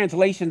wrong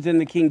translations in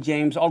the King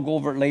James. I'll go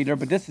over it later,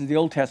 but this is the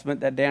Old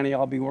Testament that Danny,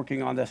 I'll be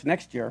working on this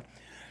next year.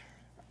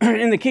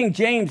 In the King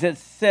James, it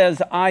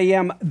says, I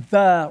am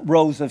the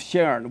rose of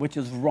Sharon, which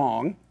is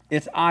wrong.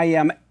 It's I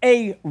am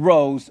a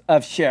rose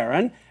of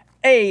Sharon,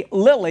 a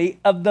lily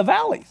of the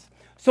valleys.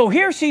 So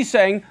here she's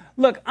saying,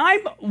 look,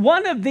 I'm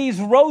one of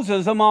these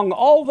roses among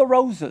all the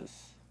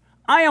roses.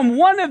 I am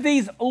one of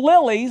these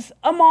lilies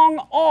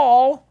among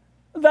all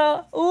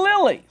the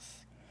lilies.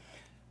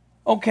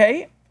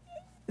 Okay,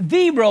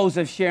 the rose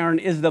of Sharon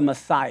is the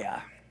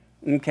Messiah.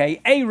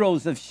 Okay, a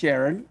rose of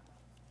Sharon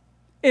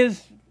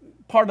is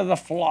part of the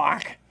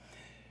flock.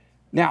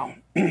 Now,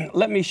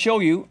 let me show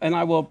you, and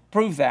I will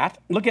prove that.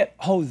 Look at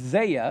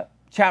Hosea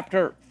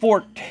chapter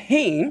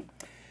 14.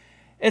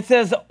 It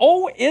says,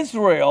 O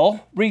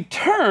Israel,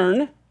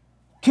 return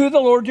to the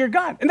Lord your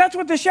God. And that's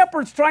what the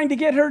shepherd's trying to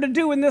get her to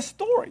do in this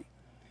story.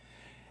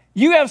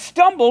 You have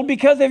stumbled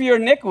because of your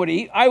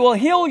iniquity. I will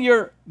heal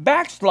your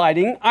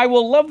backsliding. I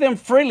will love them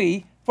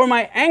freely, for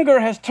my anger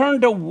has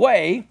turned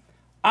away.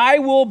 I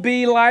will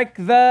be like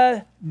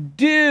the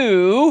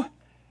dew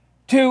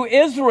to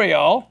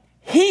Israel.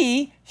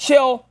 He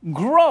shall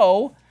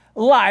grow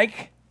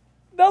like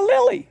the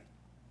lily.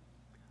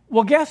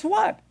 Well, guess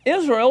what?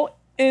 Israel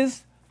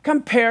is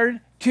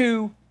compared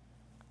to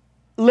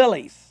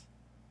lilies.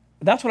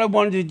 That's what I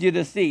wanted you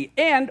to see.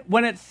 And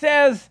when it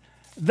says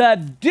the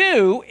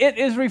dew, it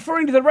is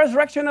referring to the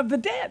resurrection of the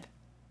dead.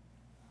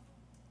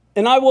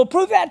 And I will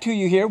prove that to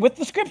you here with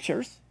the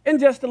scriptures in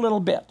just a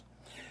little bit.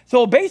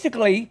 So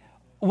basically,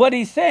 what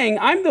he's saying,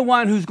 I'm the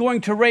one who's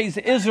going to raise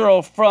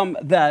Israel from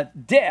the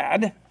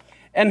dead,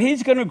 and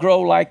he's going to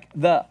grow like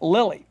the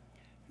lily.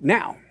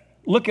 Now,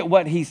 look at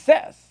what he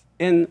says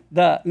in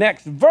the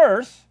next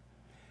verse.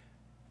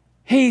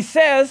 He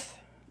says,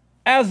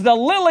 as the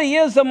lily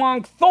is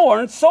among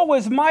thorns, so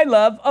is my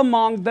love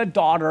among the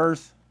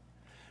daughters.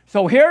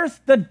 So here's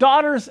the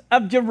daughters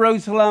of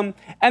Jerusalem,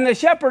 and the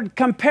shepherd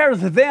compares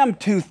them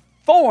to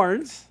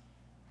thorns,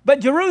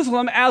 but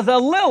Jerusalem as a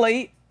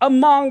lily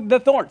among the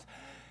thorns.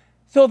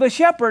 So the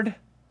shepherd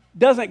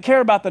doesn't care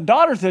about the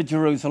daughters of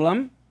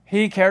Jerusalem.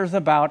 He cares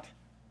about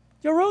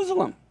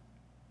Jerusalem.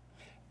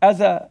 As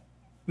a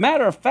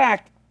matter of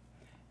fact,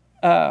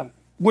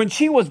 when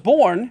she was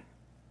born,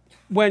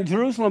 when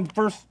Jerusalem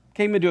first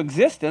came into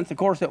existence, of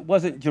course, it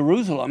wasn't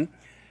Jerusalem,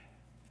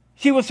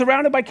 she was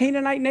surrounded by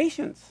Canaanite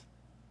nations.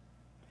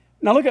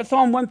 Now look at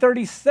Psalm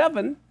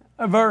 137,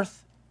 verse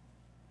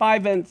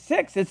 5 and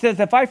 6. It says,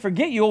 if I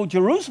forget you, O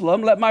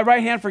Jerusalem, let my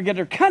right hand forget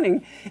her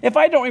cunning. If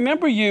I don't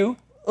remember you,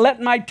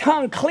 let my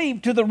tongue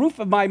cleave to the roof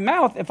of my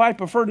mouth, if I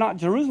prefer not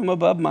Jerusalem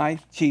above my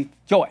chief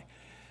joy.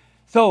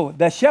 So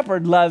the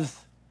shepherd loves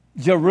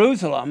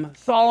Jerusalem.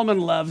 Solomon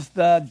loves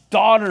the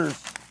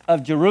daughters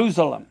of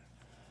Jerusalem.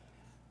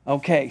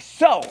 Okay,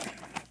 so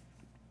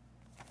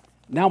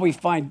now we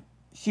find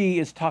she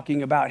is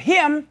talking about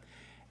him,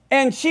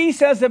 and she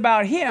says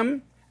about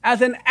him,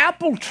 as an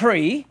apple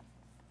tree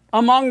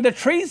among the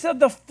trees of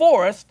the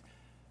forest,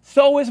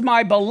 so is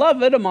my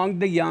beloved among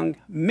the young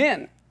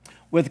men.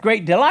 With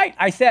great delight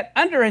I sat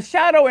under his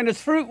shadow, and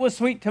his fruit was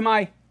sweet to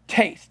my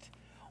taste.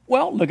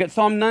 Well, look at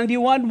Psalm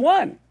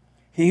 91:1.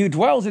 He who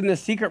dwells in the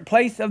secret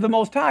place of the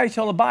Most High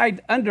shall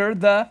abide under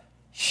the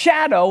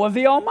shadow of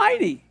the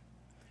Almighty.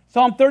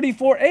 Psalm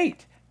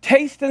 34:8.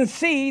 Taste and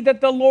see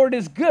that the Lord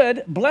is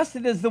good.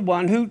 Blessed is the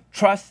one who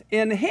trusts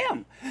in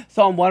him.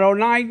 Psalm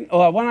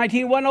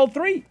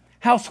 119:103.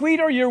 How sweet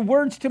are your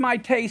words to my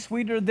taste,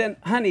 sweeter than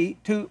honey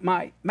to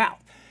my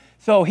mouth.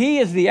 So he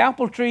is the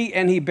apple tree,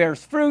 and he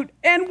bears fruit,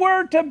 and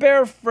we're to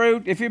bear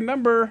fruit. If you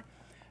remember,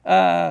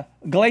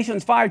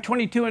 Galatians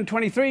 5:22 and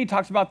 23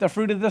 talks about the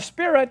fruit of the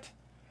Spirit.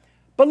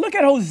 But look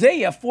at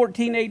Hosea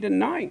 14:8 and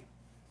 9.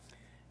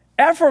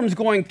 Ephraim's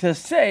going to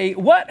say,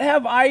 what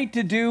have I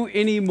to do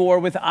anymore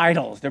with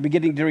idols? They're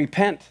beginning to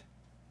repent.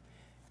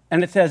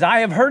 And it says,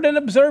 I have heard and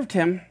observed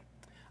him.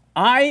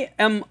 I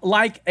am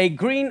like a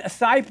green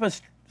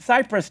cypress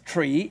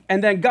tree.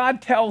 And then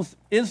God tells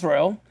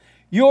Israel,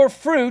 your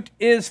fruit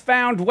is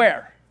found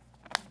where?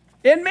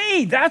 In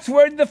me. That's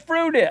where the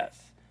fruit is.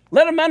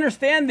 Let them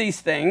understand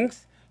these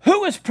things.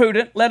 Who is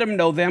prudent? Let him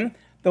know them.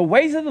 The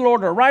ways of the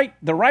Lord are right.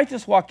 The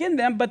righteous walk in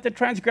them, but the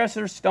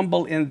transgressors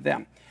stumble in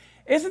them.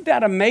 Isn't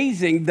that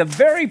amazing? The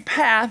very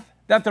path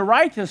that the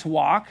righteous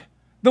walk,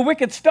 the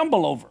wicked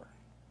stumble over.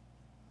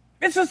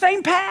 It's the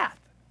same path.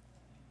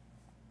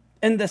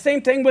 And the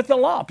same thing with the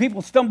law.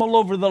 People stumble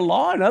over the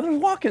law, and others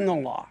walk in the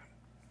law.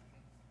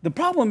 The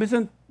problem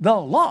isn't the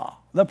law.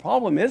 The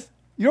problem is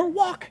your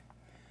walk.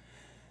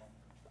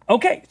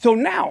 Okay, so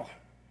now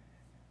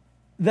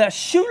the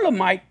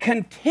Shulamite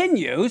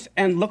continues,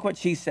 and look what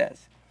she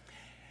says.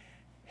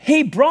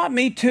 He brought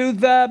me to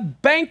the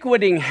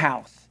banqueting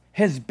house.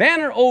 His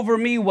banner over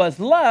me was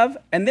love.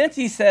 And then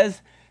she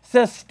says,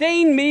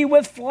 sustain me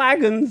with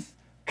flagons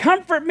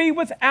Comfort me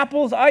with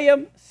apples. I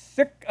am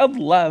sick of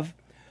love.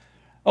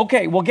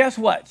 Okay, well, guess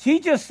what? She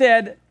just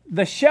said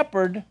the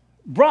shepherd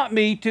brought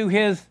me to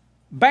his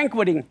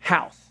banqueting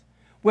house,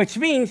 which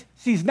means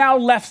she's now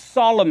left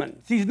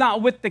Solomon. She's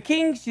not with the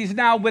king. She's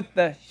now with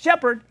the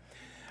shepherd.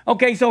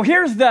 Okay, so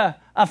here's a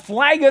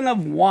flagon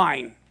of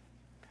wine.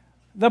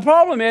 The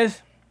problem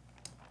is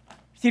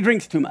she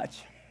drinks too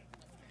much.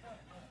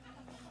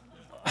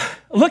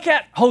 Look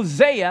at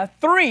Hosea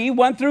 3,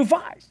 1 through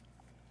 5.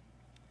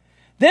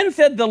 Then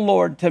said the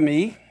Lord to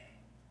me,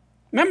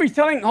 remember he's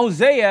telling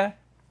Hosea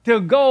to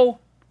go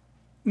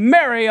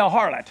marry a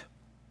harlot.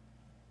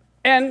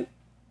 And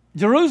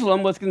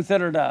Jerusalem was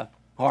considered a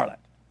harlot.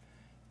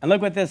 And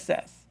look what this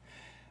says.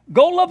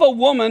 Go love a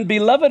woman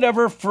beloved of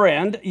her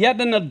friend, yet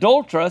an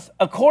adulteress,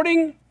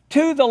 according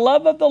to the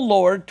love of the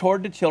Lord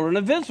toward the children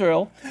of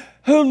Israel,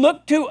 who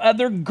look to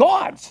other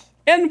gods.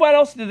 And what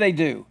else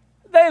do?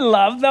 They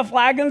love the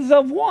flagons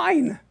of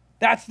wine.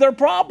 That's their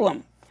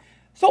problem.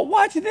 So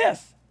watch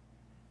this.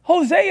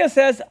 Hosea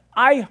says,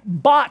 I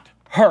bought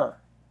her.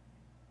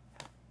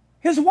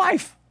 His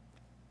wife.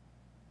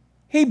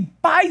 He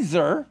buys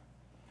her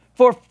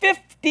for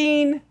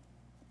 15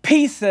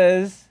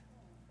 pieces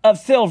of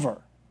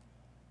silver.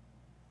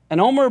 An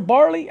omer of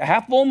barley, a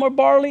half omer of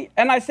barley.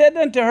 And I said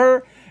unto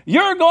her,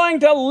 you're going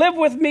to live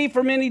with me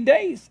for many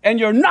days, and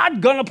you're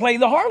not going to play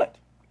the harlot.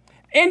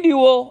 And you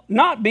will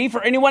not be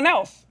for anyone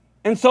else.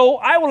 And so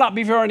I will not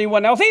be for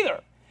anyone else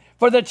either.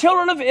 For the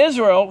children of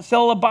Israel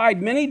shall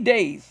abide many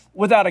days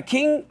without a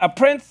king, a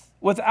prince,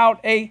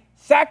 without a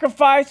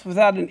sacrifice,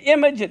 without an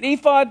image, an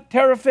ephod,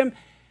 teraphim.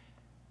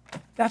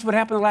 That's what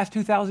happened in the last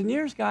 2,000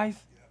 years, guys.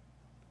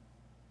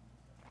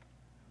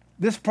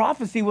 This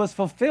prophecy was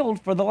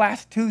fulfilled for the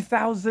last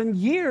 2,000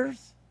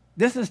 years.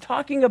 This is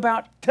talking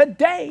about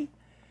today.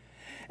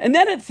 And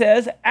then it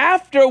says,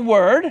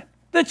 afterward,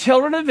 the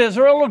children of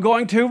Israel are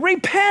going to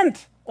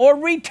repent or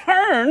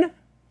return,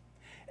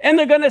 and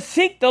they're going to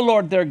seek the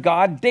Lord their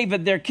God,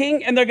 David their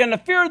king, and they're going to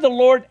fear the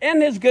Lord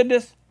and his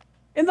goodness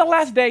in the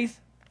last days.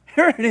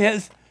 Here it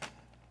is.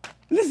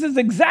 This is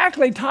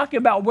exactly talking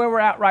about where we're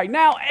at right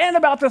now and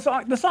about the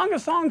song. The Song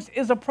of Songs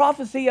is a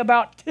prophecy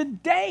about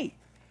today.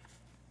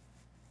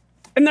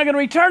 And they're going to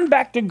return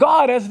back to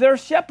God as their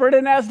shepherd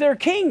and as their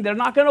king. They're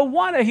not going to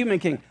want a human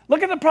king.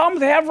 Look at the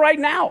problems they have right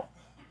now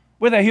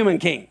with a human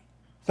king,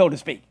 so to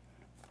speak.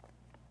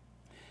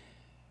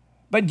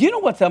 But do you know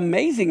what's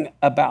amazing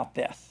about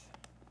this?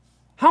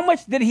 How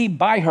much did he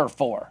buy her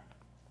for?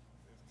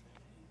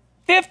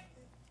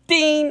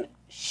 15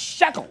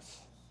 shekels.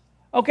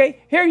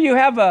 Okay, here you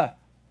have a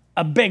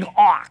big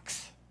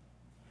ox.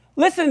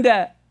 Listen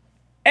to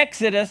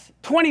Exodus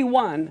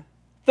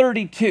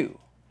 21:32.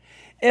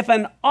 If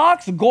an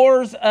ox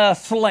gores a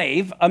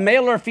slave, a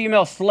male or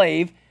female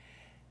slave,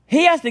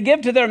 he has to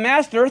give to their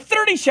master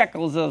 30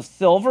 shekels of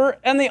silver,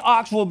 and the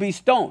ox will be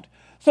stoned.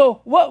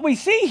 So what we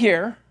see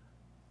here,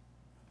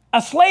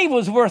 a slave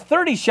was worth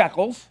 30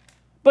 shekels,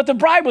 but the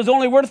bride was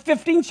only worth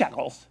 15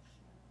 shekels.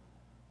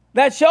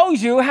 That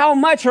shows you how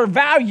much her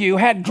value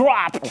had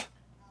dropped.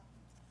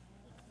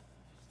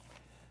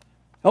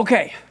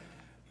 Okay,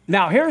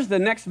 now here's the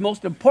next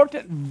most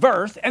important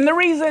verse, and the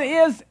reason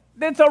is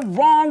it's a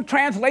wrong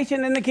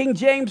translation in the King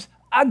James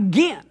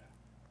again.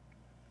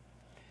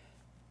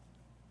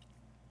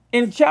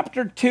 In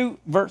chapter 2,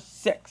 verse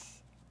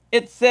 6,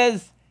 it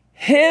says,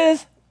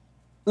 his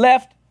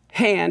left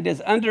hand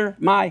is under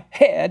my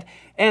head,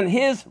 and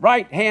his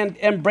right hand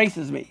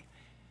embraces me.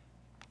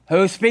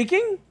 Who's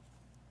speaking?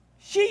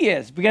 She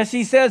is, because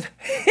she says,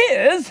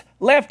 his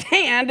left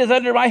hand is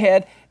under my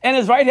head, and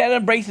his right hand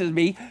embraces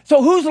me.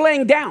 So who's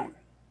laying down?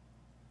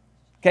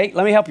 Okay,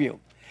 let me help you.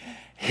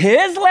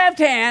 His left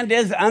hand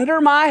is under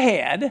my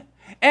head,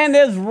 and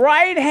his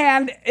right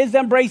hand is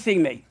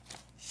embracing me.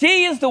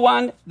 She is the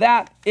one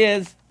that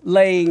is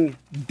laying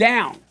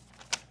down.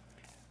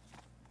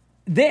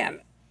 Then,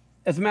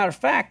 as a matter of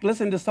fact,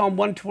 listen to Psalm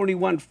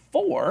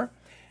 121:4.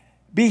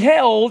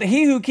 Behold,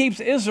 he who keeps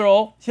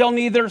Israel shall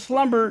neither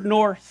slumber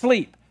nor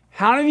sleep.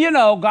 How many of you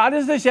know God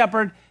is the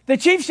shepherd, the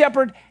chief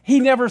shepherd, he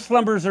never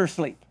slumbers or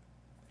sleep.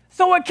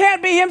 So it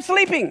can't be him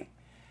sleeping.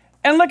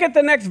 And look at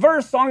the next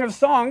verse, Song of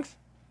Songs,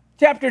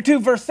 chapter 2,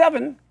 verse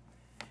 7.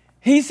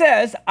 He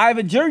says, I've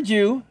adjured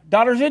you,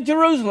 daughters of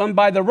Jerusalem,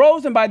 by the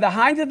roes and by the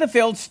hinds of the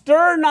field,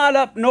 stir not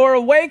up nor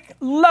awake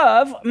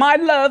my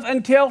love,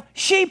 until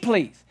she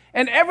please.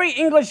 And every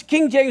English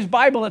King James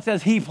Bible, it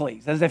says he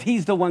please, as if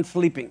he's the one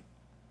sleeping.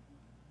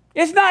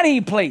 It's not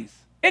he please,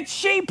 it's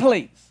she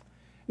please.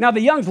 Now,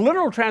 the Young's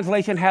literal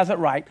translation has it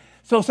right.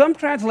 So some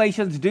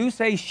translations do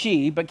say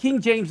she, but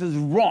King James is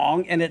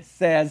wrong, and it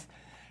says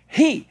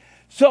he.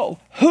 So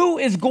who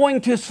is going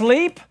to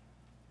sleep?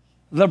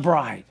 The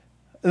bride,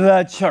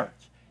 the church.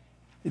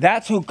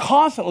 That's who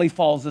constantly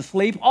falls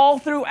asleep all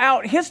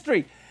throughout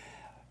history.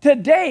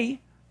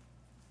 Today,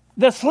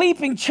 the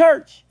sleeping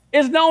church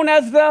is known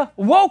as the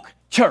woke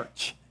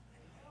church.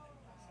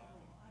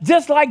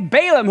 Just like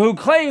Balaam, who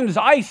claims,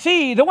 I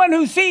see, the one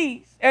who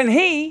sees, and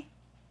he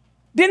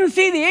didn't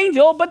see the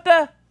angel, but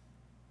the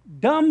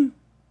dumb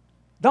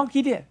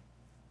donkey did.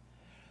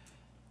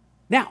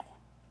 Now,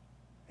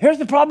 here's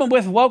the problem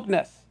with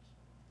wokeness.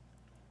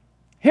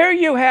 Here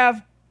you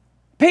have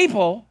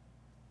people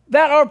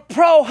that are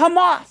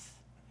pro-Hamas,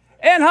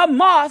 and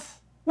Hamas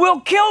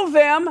will kill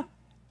them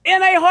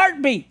in a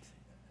heartbeat.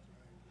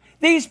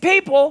 These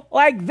people,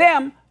 like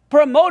them,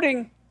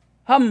 promoting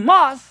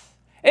Hamas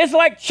is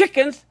like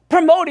chickens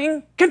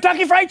promoting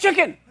Kentucky Fried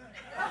Chicken.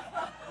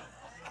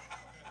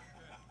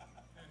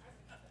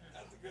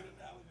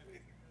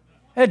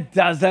 It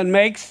doesn't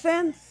make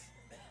sense.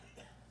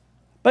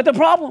 But the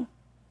problem,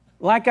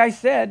 like I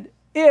said,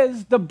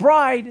 is the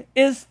bride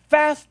is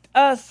fast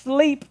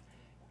asleep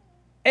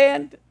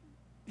and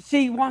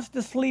she wants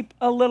to sleep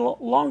a little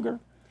longer.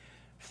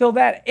 So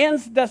that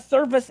ends the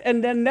service,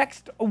 and then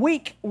next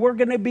week we're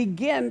going to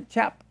begin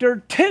chapter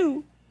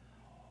 2,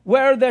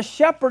 where the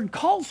shepherd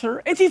calls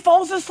her and she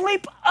falls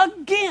asleep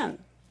again.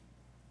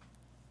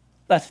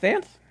 Let's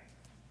stand.